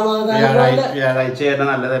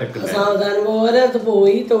 സാവധാനം പോലെ അത്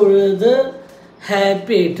പോയി തൊഴുത്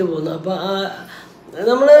ഹാപ്പി ആയിട്ട് പോന്നു. അപ്പൊ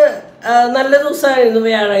നമ്മള് നല്ല ദിവസമായിരുന്നു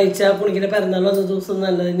വ്യാഴാഴ്ച. പുണിക്കിന്റെ പിറന്നാൾ വന്ന ദിവസം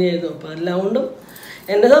നല്ല തന്നെയായിരുന്നു. അപ്പൊ എല്ലാം കൊണ്ടും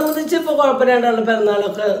എന്നെ സംബന്ധിച്ച് ഇപ്പൊ കുഴപ്പമില്ലാണ്ടുള്ള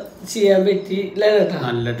പിറന്നാളൊക്കെ ചെയ്യാൻ പറ്റി.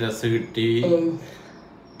 നല്ല ഡ്രസ്സ് കിട്ടി,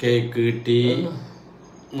 കേക്ക് കിട്ടി,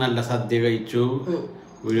 നല്ല സദ്യ കഴിച്ചു,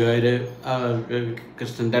 ഗുരുവായൂര്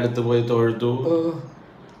കൃഷ്ണന്റെ അടുത്ത് പോയി തൊഴുതു.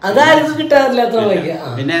 അതാരും കിട്ടാറില്ല.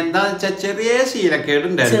 പിന്നെ എന്താ വെച്ചാൽ ചെറിയ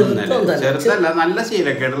ശീലക്കേടുണ്ടായിരുന്നു. ചെറുതല്ല, നല്ല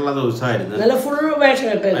ശീലക്കേടുള്ള ദിവസമായിരുന്നു. ഫുൾ വേഷം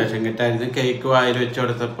കെട്ടായിരുന്നു. കേക്ക് വായിൽ വെച്ച്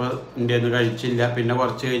കൊടുത്തപ്പോ എന്റെ ഒന്നും കഴിച്ചില്ല. പിന്നെ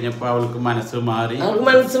കുറച്ച് കഴിഞ്ഞപ്പോ അവൾക്ക് മനസ്സ് മാറി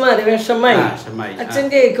വിഷമായി. അച്ഛൻ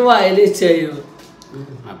കേക്ക് വായിൽ വെച്ച് കഴിയും.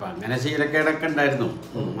 അപ്പൊ അങ്ങനെ ശീലക്കേടൊക്കെ ഉണ്ടായിരുന്നു.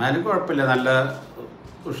 എന്നാലും കുഴപ്പമില്ല, നല്ല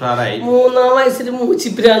ഉഷാറായി. 3-ാം വയസ്സിൽ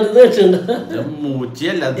മൂച്ചിപ്പിരാന്ത് കേട്ടിട്ടുണ്ട്.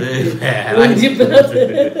 മൂച്ചിയല്ല, അത്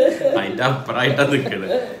അതിന്റെ അപ്പുറമായിട്ടാ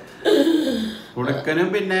നിക്കണത്. കുടുക്കനും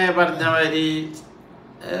പിന്നെ പറഞ്ഞ മാതിരി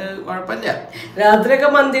കുഴപ്പമില്ല. രാത്രിയൊക്കെ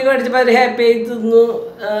മന്തിയൊക്കെ മേടിച്ചപ്പോൾ ഹാപ്പി ആയി തിന്നു.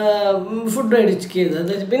 ഫുഡ്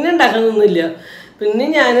മേടിച്ചത് പിന്നെ ഉണ്ടാക്കാൻ നിന്നില്ല. പിന്നെ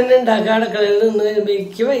ഞാൻ തന്നെ ഉണ്ടാക്കാൻ അടുക്കളയിൽ നിന്ന്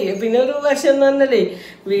എനിക്ക് വയ്യ. പിന്നെ ഒരു വശം തന്നെയല്ലേ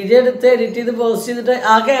വീഡിയോ എടുത്ത് എഡിറ്റ് ചെയ്ത് പോസ്റ്റ് ചെയ്തിട്ട്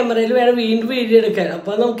ആ ക്യാമറയിൽ വേണം വീണ്ടും വീഡിയോ എടുക്കാൻ.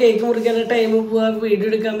 അപ്പോൾ നമുക്ക് കേക്ക് മുറിക്കാൻ ടൈം പോവാൻ വീഡിയോ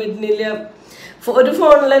എടുക്കാൻ പറ്റുന്നില്ല. ഒരു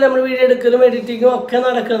ഫോണിലെ നമ്മൾ വീഡിയോ എടുക്കലും എഡിറ്റിങ്ങും ഒക്കെ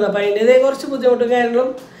നടക്കുന്നത്. അപ്പം അതിൻ്റെതായ കുറച്ച് ബുദ്ധിമുട്ടും കാര്യങ്ങളും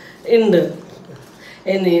ഉണ്ട്.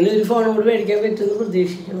 എന്തെങ്കിലും ഒരു ഫോൺ കൂടി മേടിക്കാൻ പറ്റുമെന്ന്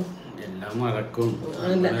പ്രതീക്ഷിക്കണം.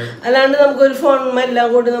 അല്ലാണ്ട് നമുക്കൊരു ഫോൺ എല്ലാം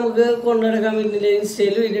കൂടി നമുക്ക് കൊണ്ടുനടക്കാൻ പറ്റുന്നില്ല.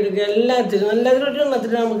 ഇൻസ്റ്റയിൽ വീഡിയോ എടുക്കുക എല്ലാത്തിനും ഒരു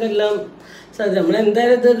എണ്ണത്തിന് നമുക്കെല്ലാം സാധ്യത.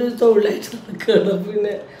 നമ്മളെന്തായാലും ഇതൊരു തൊഴിലായിട്ട് നടക്കുകയാണ്.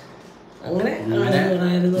 പിന്നെ അങ്ങനെ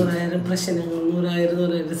 100,000 പ്രശ്നങ്ങൾ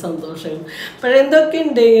 100,000 സന്തോഷങ്ങൾ. പക്ഷേ എന്തൊക്കെ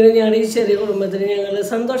ഉണ്ടെങ്കിലും ഞങ്ങളുടെ ഈ ചെറിയ കുടുംബത്തിന് ഞങ്ങൾ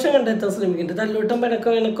സന്തോഷം കണ്ടെത്താൻ ശ്രമിക്കുന്നുണ്ട്. തല്ലൂട്ടം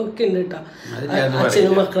പിണക്കൊക്കെ ഉണ്ട് കേട്ടോ.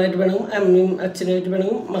 അച്ഛനും മക്കളായിട്ട് പിണങ്ങും, അമ്മയും അച്ഛനുമായിട്ട്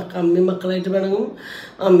പിണങ്ങും, അമ്മയും മക്കളായിട്ട് പിണങ്ങും,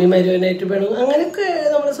 അമ്മയും മരുവനായിട്ട് പിണങ്ങും. അങ്ങനെയൊക്കെ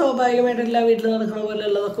നമ്മൾ സ്വാഭാവികമായിട്ട് എല്ലാ വീട്ടിൽ നടക്കുന്ന പോലെ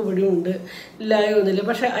ഉള്ളതൊക്കെ ഇവിടെ ഉണ്ട്. ഇല്ലായൊന്നുമില്ല.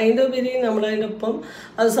 പക്ഷെ അതിൻ്റെ ഉപരി നമ്മളതിൻ്റെ ഒപ്പം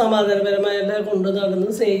അത് സമാധാനപരമായ കൊണ്ട് നടന്ന്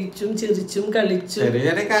സ്നേഹിച്ചും ചിരിച്ചും കളിച്ചും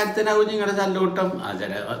ചെറിയ കാര്യത്തിനാവും നിങ്ങളുടെ തല്ലൂട്ടം.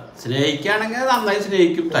 സ്നേഹിക്കുകയാണെങ്കിൽ നന്നായി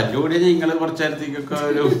സ്നേഹിക്കും. തല്ലുകൂടി നിങ്ങൾ കുറച്ചു നേരത്തേക്കൊക്കെ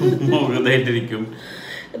ഒരു മോഹതായിട്ടിരിക്കും.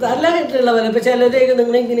 നല്ലതായിട്ടുള്ള പോലെ. ഇപ്പൊ ചിലരേക്ക്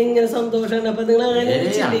നിങ്ങൾ ഇങ്ങനെ സന്തോഷമാണ്. അപ്പൊ നിങ്ങൾ അങ്ങനെ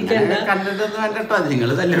ചിന്തിക്കണ്ട.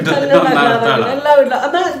 എല്ലാ വീട്ടിലും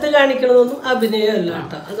അതാ ഇത് കാണിക്കണതൊന്നും അഭിനയമല്ല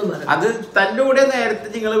കേട്ടോ. അതും പറയാം. അത് തല്ലുകൂടെ നേരത്തെ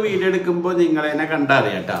നിങ്ങൾ വീഡിയോ എടുക്കുമ്പോ നിങ്ങൾ എന്നെ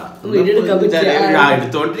കണ്ടറിയാട്ടാ. വീഡിയോ എടുക്കാൻ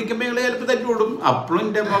എടുത്തോണ്ടിരിക്കുമ്പോ നിങ്ങൾ ചിലപ്പോ തല്ലുകൂടും. അപ്പളും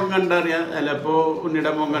എന്റെ മുഖം കണ്ടറിയാം, ചിലപ്പോ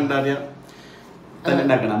ഉണ്ണിയുടെ മുഖം കണ്ടറിയാം.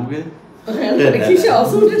 തല്ലുണ്ടാക്കണം നമുക്ക്.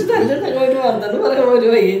 ശ്വാസം വിട്ടിട്ട് തല്ലുണ്ടാക്കാൻ വർദ്ധന പറയാൻ ഒരു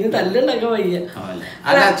വയ്യ. തല്ലുണ്ടാക്കാൻ വയ്യ.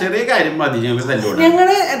 ചെറിയ കാര്യം മതി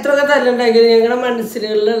ഞങ്ങള് എത്രയൊക്കെ തല്ലുണ്ടാക്കിയത് ഞങ്ങളുടെ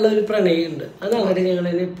മനസ്സിലുള്ള ഒരു പ്രണയമുണ്ട്. അതാണ്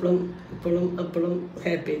ഞങ്ങളെ എപ്പോഴും അപ്പോഴും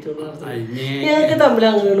ഹാപ്പി ആയിട്ടുള്ള ഞങ്ങൾക്ക് തമ്മിൽ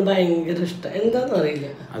അങ്ങനെയാണ് ഭയങ്കര ഇഷ്ടം. എന്താന്ന് അറിയില്ല.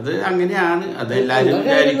 അത് അങ്ങനെയാണ്. അത് എല്ലാരും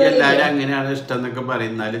അങ്ങനെയാണ് ഇഷ്ടം എന്നൊക്കെ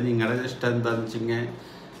പറയുന്നാലും നിങ്ങളുടെ ഇഷ്ടം എന്താന്ന് വെച്ചിങ്ങനെ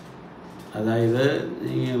അതായത്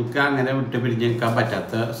നിങ്ങൾക്ക് അങ്ങനെ വിട്ടു പിരിഞ്ഞ് നിൽക്കാൻ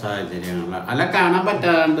പറ്റാത്ത സാഹചര്യങ്ങളാണ്. അല്ല കാണാൻ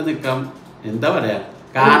പറ്റാണ്ട് നിൽക്കാൻ എന്താ പറയാ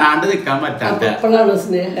കാണാണ്ട് നിൽക്കാൻ പറ്റാത്ത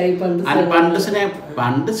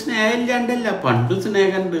പണ്ട് സ്നേഹം ഇല്ലാണ്ടല്ല, പണ്ട്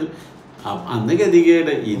സ്നേഹമുണ്ട്. അന്ന്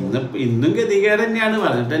ഗതികേട്, ഇന്നും ഗതികേട് തന്നെയാണ്.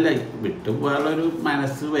 പറഞ്ഞിട്ടല്ല വിട്ടുപോകാനുള്ളൊരു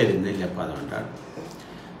മനസ്സ് വരുന്നില്ല. അപ്പൊ അതുകൊണ്ടാണ്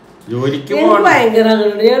ജോലിക്ക് ഭയങ്കര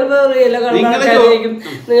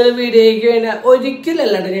നിങ്ങൾ വീഡിയോയ്ക്ക് വേണ്ട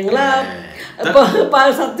ഒരിക്കലല്ല ഞങ്ങൾ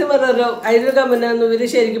സത്യം പറഞ്ഞോ. അതിലൊരു കമന്റാന്ന് ഇവര്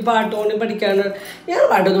ശരിക്കും പാട്ട് കൊണ്ട് പഠിക്കാണ്. ഞാൻ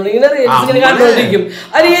പാട്ട് ഇങ്ങനെ റീൽസിങ്ങനെ കണ്ടുകൊണ്ടിരിക്കും.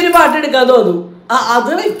 അല്ലെങ്കിൽ ഒരു പാട്ട് എടുക്കാൻ തോന്നും,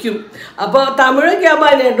 അത് വയ്ക്കും. അപ്പൊ തമിഴൊക്കെ ആകുമ്പോൾ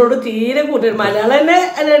അതിനേട്ടോട് തീരെ കൂട്ടും. മലയാളം തന്നെ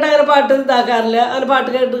അതിനായിട്ട് അങ്ങനെ പാട്ട് ഇതാക്കാറില്ല. അങ്ങനെ പാട്ട്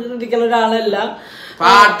കേട്ടിരിക്കുന്ന ഒരാളല്ല.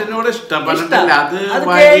 പാട്ടിനോട് ഇഷ്ടപ്പെട്ടിട്ടില്ല.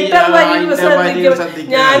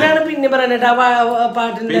 ഞാനാണ് പിന്നെ പറയുന്നത് ആ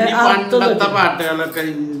പാട്ടിന്റെ പണ്ടത്തെ പാട്ടുകളൊക്കെ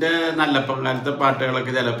എന്റെ നല്ലപ്പങ്കാലത്തെ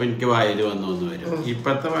പാട്ടുകളൊക്കെ ചിലപ്പോ എനിക്ക് വായിൽ വന്നു വരും.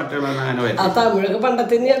 ഇപ്പത്തെ പാട്ടുകളൊന്നും അങ്ങനെ വരും. തമിഴൊക്കെ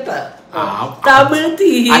പണ്ടത്തെ തമിഴ്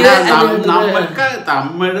നമുക്ക്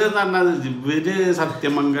തമിഴ് എന്ന് പറഞ്ഞാൽ ഇവര്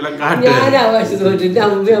സത്യമംഗലം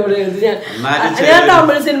ഞാൻ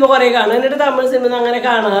തമിഴ് സിനിമ കുറെ കാണും. എന്നിട്ട് തമിഴ് സിനിമ അങ്ങനെ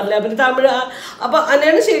കാണാറില്ല. പിന്നെ തമിഴ് അപ്പൊ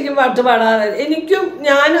അതിനാണ് ശരിക്കും പാട്ട് പാടാറ്. എനിക്കും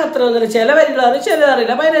ഞാനും അത്ര ഒന്നുമില്ല. ചില വരികളാണ്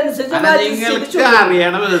ചിലതറിയില്ല. അപ്പൊ അതിനനുസരിച്ച്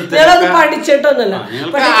ഞാനത് പഠിച്ചിട്ടൊന്നുമില്ല.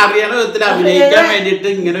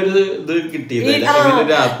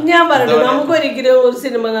 ഞാൻ പറഞ്ഞു നമുക്ക് ഒരിക്കലും ഒരു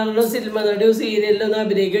സിനിമ നടിയോ സീരിയലിലോ ഒന്നും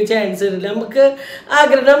അഭിനയിക്കാൻ ചാൻസ് ഇല്ല. നമുക്ക്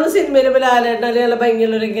ആഗ്രഹം നമ്മൾ സിനിമയിൽ പോലെ ആലായിട്ട് നല്ല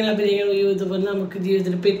ഭംഗിയുള്ളവരൊക്കെ അഭിനയിക്കണം ഇതുപോലെ നമുക്ക്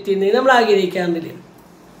ജീവിതത്തിൽ പറ്റിയെന്ന് നമ്മൾ ആഗ്രഹിക്കാറില്ല.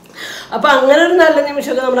 അപ്പൊ അങ്ങനെ ഒരു നല്ല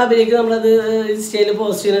നിമിഷമൊക്കെ നമ്മൾ അഭിനയിക്കും. നമ്മളത് ഇൻസ്റ്റയിൽ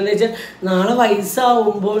പോസ്റ്റ് ചെയ്യണമെന്ന് വെച്ചാൽ നാളെ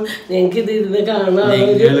വയസ്സാവുമ്പോൾ ഞങ്ങൾക്ക് ഇത് ഇരുന്ന് കാണാൻ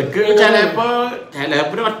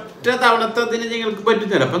തവണത്തതിന് നിങ്ങൾക്ക് പറ്റും.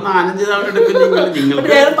 ചിലപ്പോ 4-5 തവണ എടുക്കും.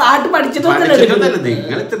 നിങ്ങൾക്ക് പാട്ട് പഠിച്ചിട്ടൊന്നുമല്ല.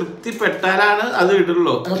 നിങ്ങൾ തൃപ്തിപ്പെട്ടാലാണ് അത്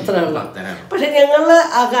ഇടുള്ളൂ. പക്ഷെ ഞങ്ങള്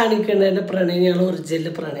ആ കാണിക്കേണ്ടതിന്റെ പ്രണയം ഞങ്ങൾ ഒറിജിനൽ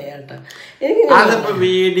പ്രണയാട്ടാ. അതിപ്പോ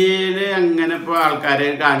വീഡിയോയില് അങ്ങനെ ഇപ്പൊ ആൾക്കാരെ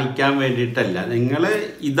കാണിക്കാൻ വേണ്ടിട്ടല്ല. നിങ്ങള്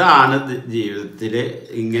ഇതാണ് ജീവിതത്തില്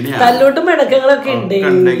ഇങ്ങനെയാണ്. തല്ലോട്ടും പിണക്കങ്ങളൊക്കെ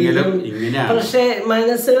ഉണ്ടെങ്കിലും ഇങ്ങനെയാണ്. പക്ഷെ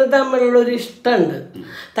മനസ്സുകൾ തമ്മിലുള്ള ഒരു ഇഷ്ടമുണ്ട്.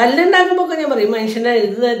 തല്ലുണ്ടാക്കുമ്പോ ഞാൻ പറയും മനുഷ്യന്റെ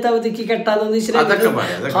ഇത് നേരത്തെ അവധിക്ക് കെട്ടാന്ന്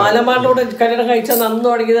കാലമാടോടെ കല്യാണം കഴിച്ചാൽ നന്നു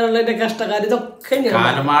തുടങ്ങിയതുള്ള കഷ്ടക്കാർ ഇതൊക്കെ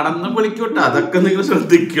കാലമാടെന്ന് വിളിക്കട്ടെ. അതൊക്കെ നിങ്ങൾ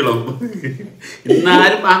ശ്രദ്ധിക്കണം.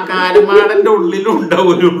 എന്നാലും ആ കാലമാടന്റെ ഉള്ളിലും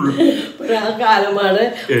ഉണ്ടാവുള്ളൂ. ആ കാലമാട്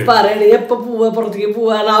പറയണേ എപ്പൊ പോവാ പുറത്തേക്ക്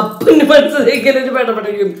പോവാണ് അപ്പന് മനസ്സിലേക്കൊരു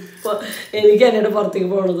പെടപെടയ്ക്കും. ഇപ്പൊ എനിക്ക് എന്നോട് പുറത്തേക്ക്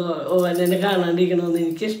പോകണതോ എന്നെ കാണാണ്ടിരിക്കണമെന്ന്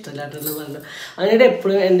എനിക്ക് ഇഷ്ടമല്ലാട്ടല്ലോ. നല്ല അങ്ങനെ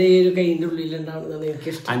എപ്പോഴും എന്റെ ഈ ഒരു കൈന്റെ ഉള്ളിൽ ഉണ്ടാവണമെന്നാണ് എനിക്ക്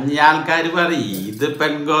ഇഷ്ടം. അഞ്ച് ആൾക്കാർ പറയും ഇത്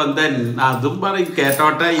പെൺകോന്തൻ, അതും പറയും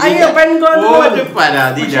കേട്ടോട്ടെ.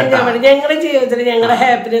 പരാതി ഞങ്ങളുടെ ജീവിതത്തിൽ ഞങ്ങളുടെ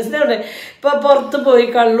ഹാപ്പിനെസ്സിനുണ്ട്. ഇപ്പൊ പുറത്ത് പോയി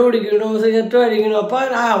കള്ളു കുടിക്കണോ സിഗരറ്റ് വലിക്കണോ അപ്പൊ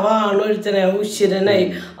ആണൊരുത്തനായി ഉശിരനായി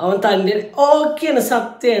അവൻ തൻ്റെ ഓക്കെയാണ്,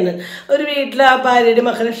 സത്യമാണ്. ഒരു വീട്ടിൽ ആ ഭാര്യയുടെ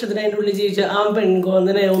മക്കളുടെ ഇഷ്ടത്തിന് അതിൻ്റെ ഉള്ളിൽ ജീവിച്ചു അവൻ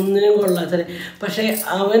പെൺകോന്തനെ ഒന്നിനും കൊള്ളാത്തനെ. പക്ഷെ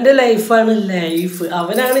അവന്റെ ലൈഫാണ് ലൈഫ്.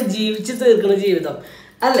 അവനാണ് ജീവിച്ച് തീർക്കുന്ന ജീവിതം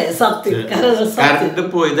അല്ലേ? സത്യം. കറണ്ട്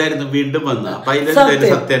പോയതായിരുന്നു വീണ്ടും വന്ന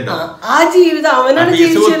സത്യം. ആ ജീവിതം അവനാണ്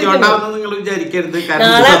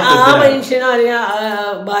നാളെ ആ മനുഷ്യനോ അല്ലെങ്കിൽ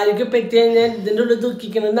ഭാര്യക്ക് പറ്റി കഴിഞ്ഞാൽ ഇതിന്റെ ഉള്ളിൽ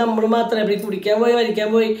ദുഃഖിക്കുന്നത് നമ്മൾ മാത്രമേ. കുടിക്കാൻ പോയി വരയ്ക്കാൻ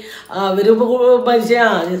പോയി അവര് മനുഷ്യ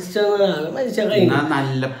മനുഷ്യ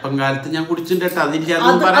നല്ലപ്പങ്കാലത്ത് ഞാൻ കുടിച്ചിട്ട്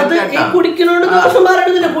കുടിക്കണോണ്ട് ദോഷം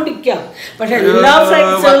പറയണതില്ല, കുടിക്കാം. പക്ഷെ എല്ലാ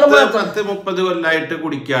ഫ്രണ്ട്സുകളും 10-30 കൊല്ലായിട്ട്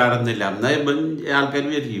കുടിക്കാറൊന്നുമില്ല. എന്നാൽ ആൾക്കാർ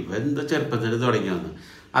വിചാരിക്കും ഇവ എന്താ ചെറുപ്പത്തിൽ തുടങ്ങിയെന്ന്.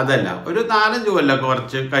 അതല്ല, ഒരു 4-5 കൊല്ലം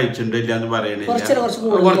കുറച്ച് കഴിച്ചിട്ടില്ല എന്ന് പറയണില്ല.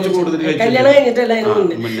 കുറച്ച് കൂടുതൽ കല്യാണം കഴിഞ്ഞിട്ടല്ല,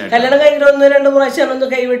 കല്യാണം കഴിഞ്ഞിട്ട് 1-2 പ്രാവശ്യം ഒന്ന്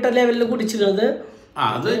കൈവിട്ട ലെവലിൽ കുടിച്ചിരുന്നത്.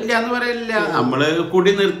 അത് ഇല്ല എന്ന് പറയില്ല. നമ്മള്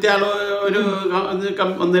കുടി നിർത്തിയാലോ ഒരു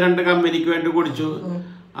 1-2 കമ്പനിക്ക് വേണ്ടി കുടിച്ചു.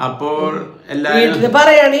 അപ്പോൾ എല്ലാവരും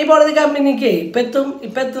പറയാണ് ഈ പോണത് കമ്പനിക്ക് ഇപ്പെത്തും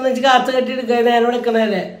വെച്ച് കാത്ത് കെട്ടിയെടുക്കാൻ നേരം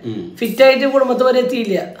എടുക്കണല്ലേ. ഫിറ്റ് ആയിട്ട് കുടുംബത്ത് വരെ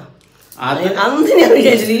എത്തിയില്ല. അന്ന് ഞാൻ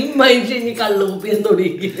വിചാരിച്ചു ഈ മനുഷ്യൻ കള്ളുകുപ്പി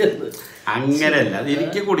തുടങ്ങിയത്. അങ്ങനെയല്ല,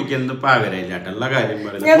 എനിക്ക് കുടിക്കുന്നത് പാകരയില്ലാട്ടുള്ള കാര്യം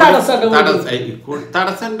പറയുന്നത്.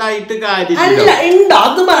 തടസ്സം ഉണ്ടായിട്ട് കാര്യമില്ല.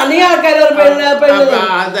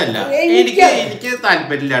 അതല്ല, എനിക്ക്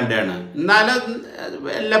താല്പര്യമില്ലാണ്ടാണ്. എന്നാലും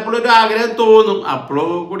എല്ലപ്പോഴും ഒരു ആഗ്രഹം തോന്നും. അപ്പോഴോ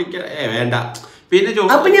കുടിക്കാൻ വേണ്ട.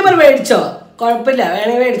 പിന്നെ മേടിച്ചോ കുഴപ്പമില്ല,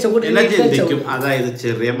 വേണമെങ്കിൽ മേടിച്ചോ. ചിന്തിക്കും. അതായത്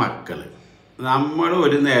ചെറിയ മക്കള് നമ്മൾ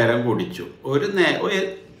ഒരു നേരം കുടിച്ചു,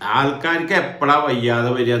 ആൾക്കാർക്ക് എപ്പോഴാ വയ്യാതെ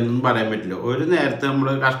വരിക എന്നൊന്നും പറയാൻ പറ്റില്ല. ഒരു നേരത്തെ നമ്മൾ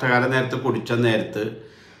കഷ്ടകാല നേരത്ത് കുടിച്ച നേരത്ത്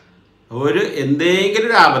എന്തെങ്കിലും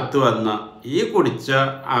ഒരു ആപത്ത് വന്ന ഈ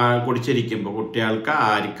കുടിച്ചിരിക്കുമ്പോൾ കുട്ടികൾക്ക്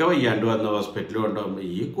ആർക്കും വയ്യാണ്ട് വന്ന ഹോസ്പിറ്റലിൽ കൊണ്ടുപോകുമ്പോൾ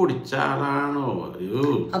ഈ കുടിച്ച ആളാണോ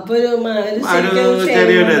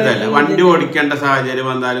ചെറിയൊരു ഇതല്ല. വണ്ടി ഓടിക്കേണ്ട സാഹചര്യം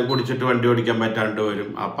വന്നാലും കുടിച്ചിട്ട് വണ്ടി ഓടിക്കാൻ പറ്റാണ്ട് വരും.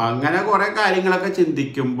 അപ്പം അങ്ങനെ കുറേ കാര്യങ്ങളൊക്കെ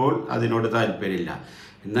ചിന്തിക്കുമ്പോൾ അതിനോട് താല്പര്യമില്ല.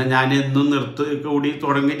 എന്നാൽ ഞാൻ എന്നും കൂടി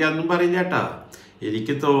തുടങ്ങിയിട്ടൊന്നും പറയില്ല കേട്ടാ.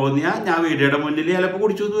 എനിക്ക് തോന്നിയാൽ ഞാൻ വീടിയുടെ മുന്നിൽ ചിലപ്പോൾ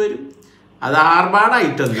കുടിച്ചു വരും. അത്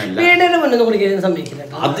ആർഭാടായിട്ടൊന്നല്ല.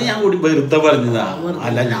 അത് ഞാൻ കൂടി വെറുതെ പറഞ്ഞതാ.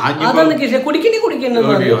 അല്ല ഞാൻ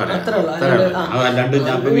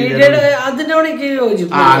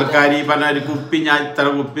ആൾക്കാർ ഈ പറഞ്ഞ ഒരു കുപ്പി ഞാൻ ഇത്ര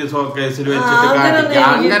കുപ്പി ഷോക്കേസിൽ വെച്ചിട്ട് കാണിക്കുക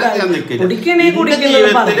അങ്ങനെ ഞാൻ നിൽക്കില്ല.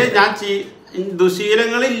 ജീവിതത്തില് ഞാൻ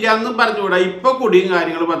ദുശീലങ്ങളില്ല എന്ന് പറഞ്ഞുകൂടാ. ഇപ്പൊ കുടിയും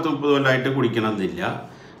കാര്യങ്ങൾ 10-30 കൊല്ലമായിട്ട് കുടിക്കണമെന്നില്ല.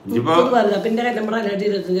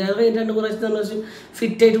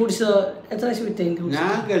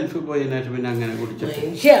 ഞാൻ ഗൾഫിൽ പോയതിനു ശേഷം പിന്നെ അങ്ങനെ കുടിച്ചിട്ട്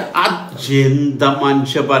എന്താ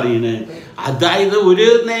മനുഷ്യ പറയണേ. അതായത് ഒരു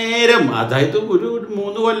നേരം, അതായത് ഒരു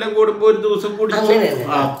 3 കൊല്ലം കൂടുമ്പോ ഒരു ദിവസം കുടിച്ചു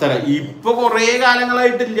അത്ര. ഇപ്പൊ കൊറേ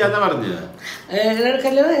കാലങ്ങളായിട്ടില്ല എന്നാ പറഞ്ഞത്.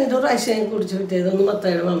 കല്യാണം കഴിഞ്ഞിട്ട് പ്രാവശ്യം കുടിച്ചു വിറ്റത് ഒന്ന്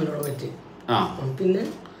 10 മാമനോട് പറ്റി. പിന്നെ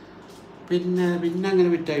പിന്നെ പിന്നെ അങ്ങനെ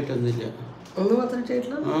വിറ്റായിട്ടൊന്നുമില്ല. ഒന്ന് മാത്രം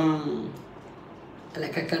വിറ്റായിട്ടില്ല. അല്ല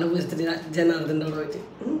കക്കാട് പൂരത്തിന് ജനാർദ്ദൻ്റെ അവിടെ വെച്ച്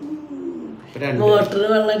മോട്ടർ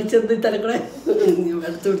വെള്ളം അടിച്ചത് തലക്കൂടെ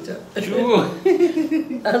എടുത്ത് പിടിച്ചോ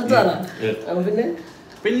അടുത്താണോ? പിന്നെ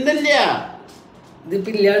പിന്നില്ല ഇത്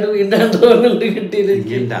പില്ലാണ്ട് വീണ്ടാണ്ട് തോന്നുന്നുണ്ട് കിട്ടിയത്.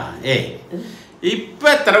 ഇപ്പൊ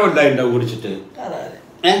എത്ര കൊണ്ടായിണ്ടാവും കുടിച്ചിട്ട്?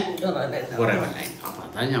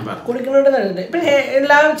 കുടിക്കുന്നോണ്ട് നല്ലത്. ഇപ്പം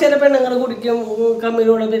എല്ലാ ചില പെണ്ണുങ്ങൾ കുടിക്കും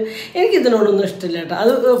കമ്മിനോട്. എനിക്കിതിനോടൊന്നും ഇഷ്ടമില്ല കേട്ടോ.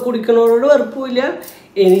 അത് കുടിക്കുന്നതോട് വെറുപ്പില്ല.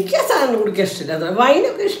 എനിക്ക് ആ സാധനം കുടിക്കാൻ ഇഷ്ടമില്ല. അത്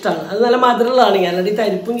വൈനൊക്കെ ഇഷ്ടമാണ്. അത് നല്ല മധുരമുള്ളതാണെങ്കിൽ അല്ലാണ്ട്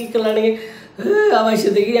തരിപ്പും കിക്കലാണെങ്കിൽ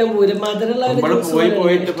ആവശ്യത്തേക്ക് ഞാൻ പോരും. മധുരമുള്ള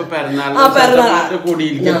പെരുന്നാൾ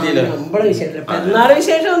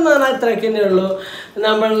വിശേഷം ഒന്നാണ് അത്രയൊക്കെ തന്നെ ഉള്ളൂ.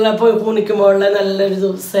 നമ്മളിപ്പോൾ കുണിക്കുമ്പോഴുള്ള നല്ലൊരു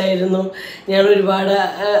ദിവസമായിരുന്നു. ഞാൻ ഒരുപാട്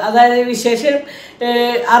അതായത് വിശേഷം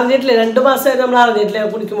അറിഞ്ഞിട്ടില്ല. 2 മാസമായിട്ട് നമ്മൾ അറിഞ്ഞിട്ടില്ല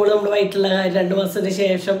കുണിക്കുമ്പോൾ നമ്മുടെ വയറ്റുള്ള കാര്യം. 2 മാസത്തിന്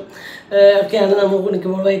ശേഷം ഒക്കെയാണ് നമ്മൾ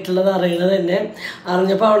കുണിക്കുമ്പോൾ വയറ്റുള്ളത് അറിയുന്നത് തന്നെ.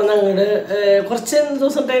 അറിഞ്ഞപ്പോൾ അവിടെ നിന്ന് അങ്ങോട്ട് കുറച്ച്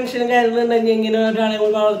ദിവസം ടെൻഷനും കാര്യങ്ങളുണ്ടെങ്കിൽ ഇങ്ങനെ ഒരാളെ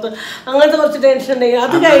കൂടി വളർത്ത് അങ്ങനത്തെ കുറച്ച് ടെൻഷൻ ഉണ്ടെങ്കിൽ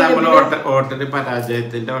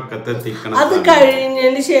അത്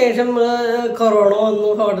കഴിഞ്ഞതിന് ശേഷം കൊറോണ വന്നു,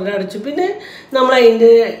 ഹോട്ടൽ അടച്ചു. പിന്നെ നമ്മൾ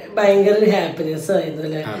അതിൻ്റെ ഭയങ്കര ഒരു ഹാപ്പിനെസ് ആയിരുന്നു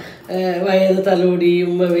അല്ലേ. വയറ്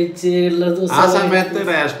തലോടിയും വെച്ച് ഉള്ള ദിവസം ആ സമയത്ത്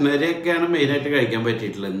റേഷനറി ഒക്കെയാണ് മെയിനായിട്ട് കഴിക്കാൻ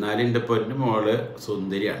പറ്റിയിട്ടുള്ളത്. എന്നാലും എൻ്റെ പൊന്നു മോള്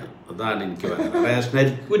സുന്ദരിയാണ്. അതാണ് എനിക്ക് പറയുന്നത്.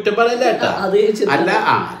 റേഷനറി കുറ്റം പറയില്ല കേട്ടാ. അല്ല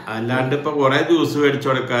അല്ലാണ്ട് ഇപ്പൊ കൊറേ ജ്യൂസ് മേടിച്ചു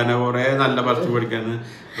കൊടുക്കാനോ കൊറേ നല്ല ഭക്ഷണം മേടിക്കാനോ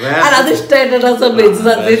അത് ഇഷ്ടമായിട്ടാ സംഭവിച്ചു.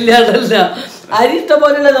 സത്യമില്ലാണ്ടല്ല അരി ഇഷ്ടം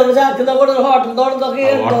പോലെ നമ്മൾ ചാക്കുന്ന കൂടെ ഹോട്ടൽ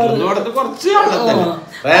കുറച്ച്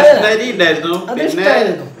റേഷനരി ഉണ്ടായിരുന്നു, പിന്നെ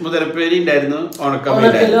മുതിരപ്പേരി ഉണ്ടായിരുന്നു,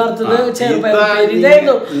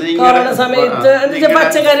 ഇതായിരുന്നു. കൊറോണ സമയത്ത് എന്താ വെച്ചാൽ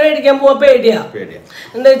പച്ചക്കറി മേടിക്കാൻ പോവാൻ പേടിയാ.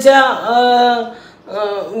 എന്താ വെച്ചാ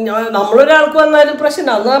നമ്മളൊരാൾക്ക് വന്നാലും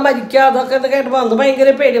പ്രശ്നം. അന്ന് മരിക്കുക അതൊക്കെ കേട്ടപ്പോൾ അന്ന് ഭയങ്കര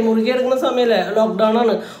പേടി. മുറുകി എടുക്കുന്ന സമയമല്ലേ, ലോക്ക്ഡൗൺ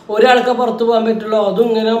ആണ്. ഒരാൾക്ക് പുറത്ത് പോകാൻ പറ്റുള്ളൂ. അതും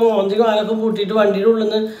ഇങ്ങനെ മോന്തി കാലൊക്കെ പൂട്ടിയിട്ട് വണ്ടിയുടെ ഉള്ളിൽ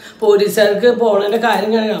നിന്ന് പോലീസുകാർക്ക് പോകണതിൻ്റെ കാര്യം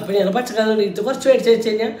കാണുക. അപ്പോൾ ഞാൻ പച്ചക്കറി ഇത് കുറച്ച് മേടിച്ച് വെച്ച്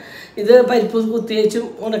കഴിഞ്ഞാൽ ഇത് പരിപ്പ് കുത്തി വെച്ചും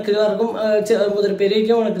ഉണക്കലുകാർക്കും മുതിരപ്പേരി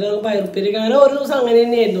വയ്ക്കും, ഉണക്കലുകാർക്കും പയറുപ്പേരിക്കും. അങ്ങനെ ഒരു ദിവസം അങ്ങനെ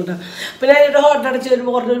തന്നെയായിരുന്നു കേട്ടോ. പിന്നെ അതിൻ്റെ ഹോട്ടൽ അടച്ച്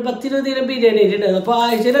വരുമ്പോൾ കുറഞ്ഞ ഒരു 10-20 കിലോ ബിരിയാണി ആയിട്ടുണ്ടായിരുന്നു. അപ്പോൾ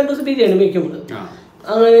ആഴ്ച 2 ദിവസം ബിരിയാണി വയ്ക്കുമ്പോൾ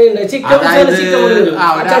അങ്ങനെയുണ്ട്.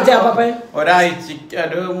 ഒരാഴ്ചക്ക്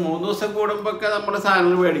ഒരു 3 ദിവസം കൂടുമ്പോ നമ്മള്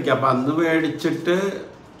സാധനങ്ങൾ മേടിക്കാം. അപ്പൊ അന്ന് മേടിച്ചിട്ട്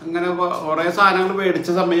അങ്ങനെ കൊറേ സാധനങ്ങൾ മേടിച്ച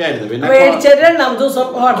സമയമായിരുന്നു. പിന്നെ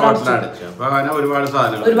അപ്പൊ അങ്ങനെ ഒരുപാട്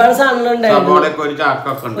സാധനങ്ങൾ സബോളയൊക്കെ ഒരു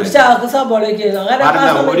ചാക്കൊക്കെ ഉണ്ട്.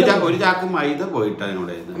 ഒരു ചാക്ക് മൈദ പോയിട്ട്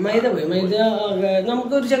അതിനോട് മൈദ പോയി. മൈദ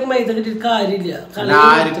നമുക്ക് ഒരു ചാക്ക് മൈദ കിട്ടിയിട്ട് കാര്യമില്ല.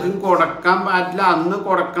 ആർക്കും കൊടുക്കാൻ പറ്റില്ല. അന്ന്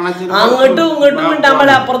കൊടുക്കണം, അങ്ങോട്ടും ഇങ്ങോട്ടും മിണ്ടാൻ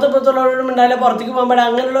പാടില്ല, അപ്പുറത്തും ഇപ്പുറത്തുള്ളവരോടും മിണ്ടാല്ല, പുറത്തേക്ക് പോകാൻ പാടില്ല.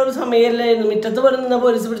 അങ്ങനെയുള്ള ഒരു സമയമല്ലായിരുന്നു. മുറ്റത്ത് പോലും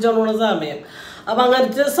പോലീസ് പിടിച്ചോണ്ട് പോകുന്ന സമയം. അപ്പം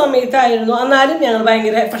അങ്ങനത്തെ സമയത്തായിരുന്നു. എന്നാലും ഞങ്ങൾ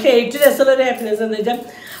ഭയങ്കര പക്ഷേ ഏറ്റവും രസമുള്ള ഒരു ഹാപ്പിനെസ് എന്താ വെച്ചാൽ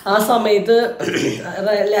ആ സമയത്ത്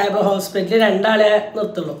ലാബ് ഹോസ്പിറ്റലിൽ 2 ആളെ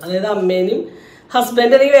നിർത്തുള്ളൂ. അതായത് അമ്മേനും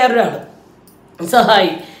ഹസ്ബൻഡ് അല്ലെങ്കിൽ വേറൊരാൾ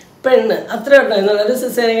സഹായി പെണ്ണ് അത്രേ ഉണ്ടായിരുന്നു. അതായത്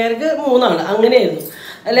സിസേറിയൻകാർക്ക് 3 ആൾ അങ്ങനെയായിരുന്നു.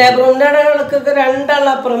 ലേബർ റൂമിൻ്റെ ആളുകൾക്കൊക്കെ 2 ആൾ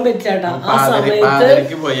അപ്പുറം പറ്റില്ലാട്ടാ. ആ സമയത്ത്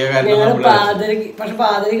ഞങ്ങൾ പാതിരക്ക്, പക്ഷെ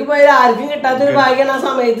പാതിരക്ക് പോയാൽ ആർക്കും കിട്ടാത്തൊരു ഭാഗ്യമാണ്. ആ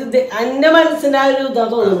സമയത്ത് എൻ്റെ മനസ്സിൻ്റെ ആ ഒരു ഇതാ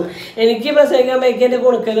തോന്നുന്നു. എനിക്ക് പ്രസവിക്കാൻ വയ്ക്കാൻ എൻ്റെ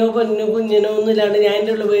കുണുക്കനോ പൊന്നോ കുഞ്ഞിനോ ഒന്നും ഇല്ലാണ്ട് ഞാൻ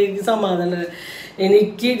എൻ്റെ ഉള്ളിൽ പോയി സമാധാനം.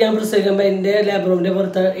 ഞാൻ പ്രസവിക്കുമ്പോൾ എൻ്റെ ലേബർ റൂമിൻ്റെ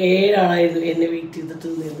പുറത്ത് 7 ആളായിരുന്നു എന്നെ വെയിറ്റ് ചെയ്തിട്ട്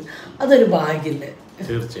നിന്നത്. അതൊരു ഭാഗ്യല്ലേ.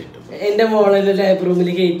 തീർച്ചയായിട്ടും എൻ്റെ മോളെ ലേബർ റൂമിൽ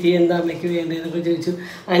കയറ്റി എന്താ അമ്മയ്ക്ക് വേണ്ടതെന്നൊക്കെ ചോദിച്ചു.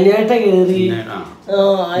 അന്യായിട്ട് കയറി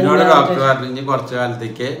കുറച്ചു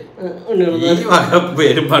കാലത്തേക്ക്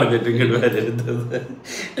പേരും പറഞ്ഞിട്ട് ഇങ്ങോട്ട് വരരുത്,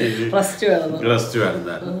 റെസ്റ്റ്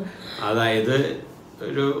വേണം. അതായത്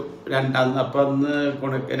ഒരു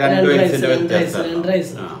 2 വയസ്സിന്റെ വ്യത്യാസം.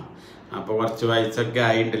 അപ്പൊ കുറച്ച് വയസ്സൊക്കെ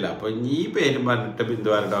ആയിട്ടില്ല. അപ്പൊ ഈ പേരും പറഞ്ഞിട്ട്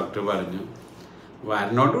ബിന്ദുവാര ഡോക്ടർ പറഞ്ഞു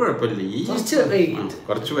വരനോട് കുഴപ്പമില്ല, ഈ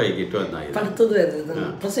കുറച്ച് വൈകിട്ട് വന്നായിരുന്നു.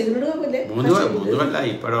 3 കൊല്ലായി.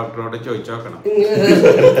 ഇപ്പൊ ഡോക്ടറോട് ചോദിച്ചു നോക്കണം.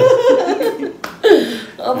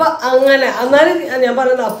 അപ്പൊ അങ്ങനെ എന്നാലും ഞാൻ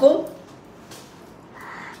പറയുന്നത്. അപ്പോൾ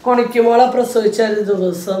കുണിക്കുമോളെ പ്രസവിച്ച ഒരു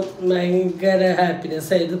ദിവസം ഭയങ്കര ഹാപ്പിനെസ്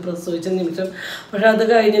ആയിരുന്നു, പ്രസവിച്ച നിമിഷം. പക്ഷെ അത്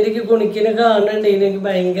കഴിഞ്ഞിട്ട് കുണിക്കിനെ കാണണ്ടേ എനിക്ക്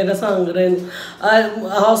ഭയങ്കര സങ്കടമായിരുന്നു.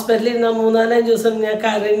 ഹോസ്പിറ്റലിൽ ഇരുന്ന 3-4 ദിവസം ഞാൻ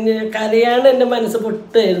കരയാണ്ട് എൻ്റെ മനസ്സ്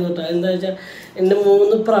പൊട്ടായിരുന്നു കേട്ടോ. എന്താ വെച്ചാൽ എൻ്റെ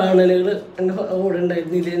 3 പ്രാണനുകൾ എൻ്റെ കൂടെ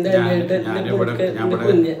ഉണ്ടായിരുന്നില്ല. എൻ്റെ അനിയായിട്ട് എൻ്റെ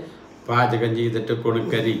കുഞ്ഞ് പാചകം ചെയ്തിട്ട്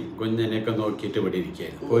കുണുക്കരി കുഞ്ഞിനെയൊക്കെ നോക്കിയിട്ട് ഇവിടെ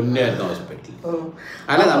ഇരിക്കുകയായിരുന്നു. പൊന്നായിരുന്നു ഹോസ്പിറ്റലിൽ.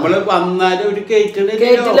 അല്ല നമ്മള് വന്നാലും ഒരു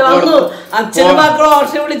അച്ഛനും മക്കളും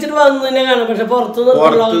ഓർച്ച വിളിച്ചിട്ട് വന്നു തന്നെ കാണാം. പക്ഷെ പുറത്തു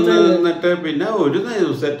നിന്നിട്ട് പിന്നെ ഒരു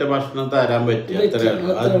ദിവസത്തെ ഭക്ഷണം തരാൻ പറ്റി,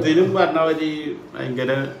 അത്രയാണ്. അതിനും പറഞ്ഞവര്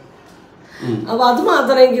ഭയങ്കര. അപ്പൊ അത്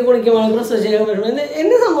മാത്രം എനിക്ക് കുളിക്കുമ്പോൾ പ്രസവിക്കാൻ പറ്റുള്ളൂ.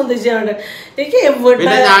 എന്നെ സംബന്ധിച്ചാണ് എനിക്ക്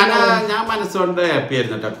പിന്നെ ഞാൻ മനസ്സുകൊണ്ട് ഹാപ്പി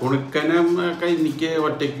ആയിരുന്നു കേട്ടോ. കുണുക്കനും ഒക്കെ എനിക്ക്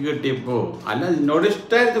ഒറ്റയ്ക്ക് കിട്ടിയപ്പോ അല്ല എന്നോട്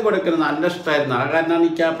ഇഷ്ടമായിരുന്നു കൊടുക്കുന്നത്, നല്ല ഇഷ്ടമായിരുന്നു. ആ കാരണമാണ്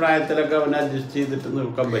എനിക്ക് ആ പ്രായത്തിലൊക്കെ അവനെ അഡ്ജസ്റ്റ് ചെയ്തിട്ട്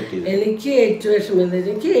നിൽക്കാൻ പറ്റിയത്. എനിക്ക് ഏറ്റവും വിഷമം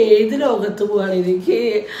എനിക്ക് ഏത് ലോകത്ത് പോവാണെങ്കിൽ എനിക്ക്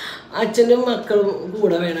അച്ഛനും മക്കളും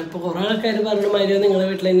കൂടെ വേണം. ഇപ്പോൾ കുറേ ആൾക്കാർ പറഞ്ഞു മരിയോ നിങ്ങളുടെ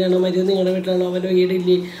വീട്ടിൽ തന്നെയാണോ, മരിയോ നിങ്ങളുടെ വീട്ടിലാണോ, അവൻ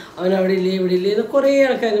വീടില്ലേ, അവൻ അവിടെ ഇല്ലേ, ഇവിടെ ഇല്ലേ എന്ന് കുറേ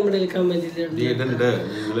ആൾക്കാർ നമ്മുടെ കമന്റിലുണ്ട്.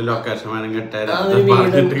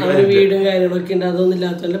 അവന് വീടും കാര്യങ്ങളൊക്കെ ഉണ്ട്, അതൊന്നും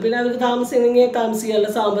ഇല്ലാത്തല്ല. പിന്നെ അവർക്ക് താമസിക്കണമെങ്കിൽ താമസിക്കാനുള്ള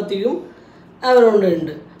സാമ്പത്തികവും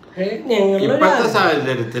അവരോണ്ടുണ്ട്. ഞങ്ങളുടെ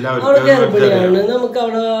അവിടെ ഗർഭിണിയാണ്, നമുക്ക്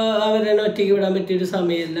അവിടെ അവരെ ഒറ്റയ്ക്ക് വിടാൻ പറ്റിയൊരു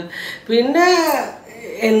സമയമല്ല. പിന്നെ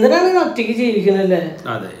എന്തിനാണ് ഒറ്റയ്ക്ക് ജീവിക്കണല്ലേ?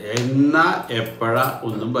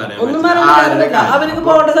 ഒന്നും പറയാൻ അവർക്ക്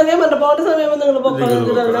പോകേണ്ട സമയം പോകേണ്ട സമയം നിങ്ങൾ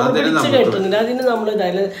പിടിച്ചു കെട്ടുന്നില്ല. അതിന് നമ്മൾ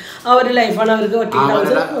ഇതായാലും അവരുടെ ലൈഫാണ്, അവർക്ക് ഒറ്റയ്ക്ക്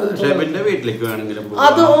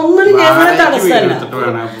അത് ഒന്നിനും ഞങ്ങളെ തടസ്സമല്ല,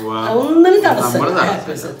 ഒന്നിനും തടസ്സമല്ല.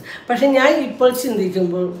 പക്ഷെ ഞാൻ ഇപ്പോൾ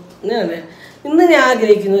ചിന്തിക്കുമ്പോൾ ഇന്ന് ഞാൻ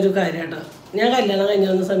ആഗ്രഹിക്കുന്ന ഒരു കാര്യമാട്ടോ. ഞാൻ കല്യാണം കഴിഞ്ഞ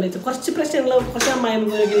വന്ന സമയത്ത് കുറച്ച് പ്രശ്നങ്ങൾ, കുറച്ച് അമ്മായിമ്മ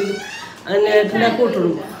പോയെങ്കിലും അന്നേരത്തിൻ്റെ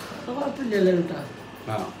കൂട്ടുകുടുംബം കുഴപ്പമില്ലല്ലോ കേട്ടോ.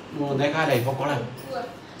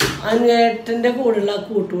 അങ്ങേട്ടൻ്റെ കൂടെയുള്ള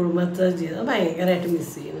കൂട്ടുകുടുംബത്തെ ജീവിതം ഭയങ്കരമായിട്ട്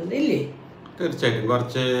മിസ് ചെയ്യുന്നുണ്ട് ഇല്ലേ? തീർച്ചയായിട്ടും.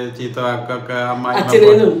 കുറച്ച് ചീത്ത വാക്കൊക്കെ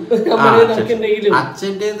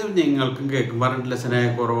അച്ഛൻ്റെതും ഞങ്ങൾക്കും കേൾക്കും പറഞ്ഞിട്ടില്ല,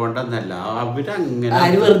 സ്നേഹക്കുറവുണ്ടെന്നല്ല, അവരങ്ങനെ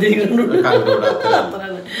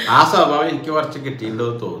ആ സ്വഭാവം എനിക്ക് കുറച്ച് കിട്ടിയിട്ടുണ്ടോ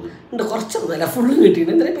തോന്നുന്നു. കുറച്ചൊന്നുമല്ല, ഫുള്ള്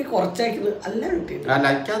കിട്ടിയിട്ടുണ്ട്. കുറച്ചാക്കി അല്ല കിട്ടിയിട്ട് അല്ല,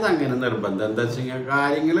 എനിക്കത് അങ്ങനെ നിർബന്ധം. എന്താ വെച്ചാൽ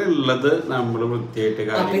കാര്യങ്ങൾ ഉള്ളത് നമ്മൾ വൃത്തിയായിട്ട്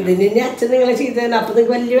അച്ഛൻ നിങ്ങളെ ചെയ്ത അപ്പൊ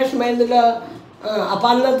നിങ്ങൾക്ക് വലിയ വിഷമായിരുന്നല്ലോ. അപ്പൊ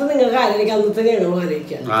അന്നത്തെ നിങ്ങൾക്ക് ആലോചിക്കാം, അന്നത്തെ ഞങ്ങളും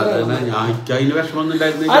ആലോചിക്കാം.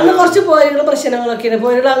 അന്ന് കുറച്ച് പോരുകളും പ്രശ്നങ്ങളൊക്കെ ഉണ്ട്.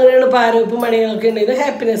 പോരുകൾ അങ്ങനെയാണ്, പാരവെപ്പും മണികളൊക്കെ ഉണ്ടായിരുന്നു.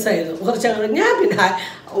 ഹാപ്പിനെസ് ആയിരുന്നു കുറച്ച്. അങ്ങനെ ഞാൻ പിന്നെ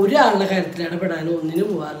ഒരാളുടെ കാര്യത്തിൽ ഇടപെടാനും ഒന്നിനും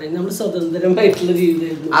പോകാറില്ല. നമ്മൾ സ്വതന്ത്രമായിട്ടുള്ള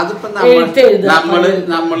ജീവിതമായിരുന്നു. അതിപ്പോ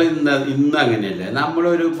നമ്മൾ ഇന്ന് അങ്ങനെയല്ലേ,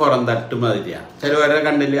 നമ്മളൊരു പുറം തട്ട് മതിരിയാ. ചിലവരെ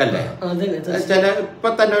കണ്ടില്ലേ അല്ലേ? ചില ഇപ്പൊ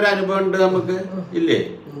തന്നെ ഒരു അനുഭവം ഉണ്ട് നമുക്ക് ഇല്ലേ?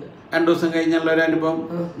 2 ദിവസം കഴിഞ്ഞുള്ള ഒരു അനുഭവം,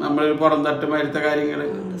 നമ്മളൊരു പുറം തട്ട് മരുത്ത കാര്യങ്ങള്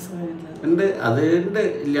ഉണ്ട്. അത് ഉണ്ട്,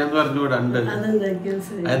 ഇല്ലാന്ന് പറഞ്ഞുകൂടാ, ഉണ്ട്.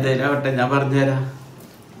 അതേലാവട്ടെ, ഞാൻ പറഞ്ഞുതരാം.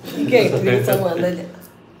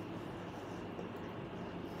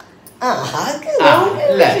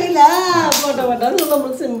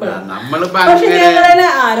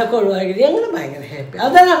 ആരൊക്കെ ഒഴിവാക്കി ഞങ്ങൾ ഭയങ്കര ഹാപ്പി.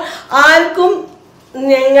 അതാണ് ആർക്കും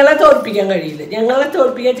ഞങ്ങളെ തോൽപ്പിക്കാൻ കഴിയില്ല. ഞങ്ങളെ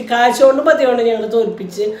തോൽപ്പിക്കാൻ കാശുകൊണ്ട് പതികൊണ്ട് ഞങ്ങൾ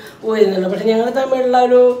തോൽപ്പിച്ച് പോയിരുന്നുണ്ട്. പക്ഷെ ഞങ്ങൾ തമ്മിലുള്ള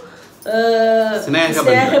ഒരു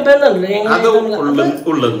സ്നേഹബന്ധമുണ്ട്. അത്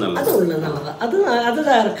ഉള്ളെന്നുള്ളത് അത്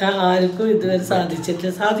തകർക്കാൻ ആർക്കും ഇതുവരെ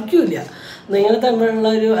സാധിച്ചിട്ടില്ല, സാധിക്കൂല. നിങ്ങൾ തമ്മിലുള്ള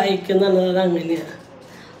ഒരു ഐക്യം എന്നുള്ളത് അങ്ങനെയാണ്.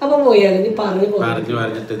 അപ്പൊ പോയാണെങ്കിൽ പറഞ്ഞു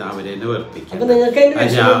പറഞ്ഞിട്ട് അവരെന്നെ വെറുപ്പിക്കും. അപ്പൊ നിങ്ങൾക്ക് അതിന്റെ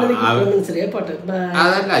മനസ്സിലായി പോട്ടെ,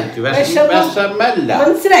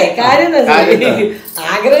 മനസ്സിലായി കാര്യം.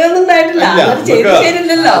 ആഗ്രഹം ഉണ്ടായിട്ടില്ല, ചെയ്ത്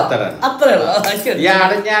ശരിയല്ലല്ലോ, അത്രേ ഉള്ളൂ.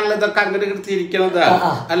 ഞാനിതൊക്കെ അങ്ങനെ എടുത്തിരിക്കണതാ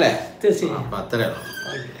അല്ലേ? തീർച്ചയായും. അപ്പൊ അത്രേ ഉള്ളൂ.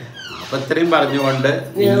 അപ്പൊ ഇത്രയും പറഞ്ഞുകൊണ്ട്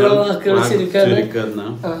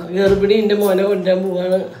ഗർഭിണി എന്റെ മോനെ കൊണ്ടുവരാൻ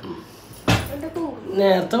പോവാണ്.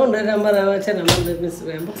 നേരത്തെ കൊണ്ടുവരാൻ പറയാ. ചെന്നമുണ്ട് മിസ്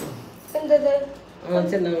വേഗം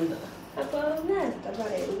ചെന്നമുണ്ട്.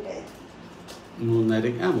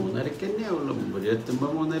 3:30 തന്നെ ആവുള്ളൂ. മുമ്പ് എത്തുമ്പോ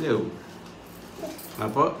 3:30 ആവും.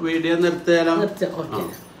 അപ്പൊ വീഡിയോ നിർത്തിയാലോ? Okay,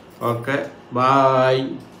 okay, by.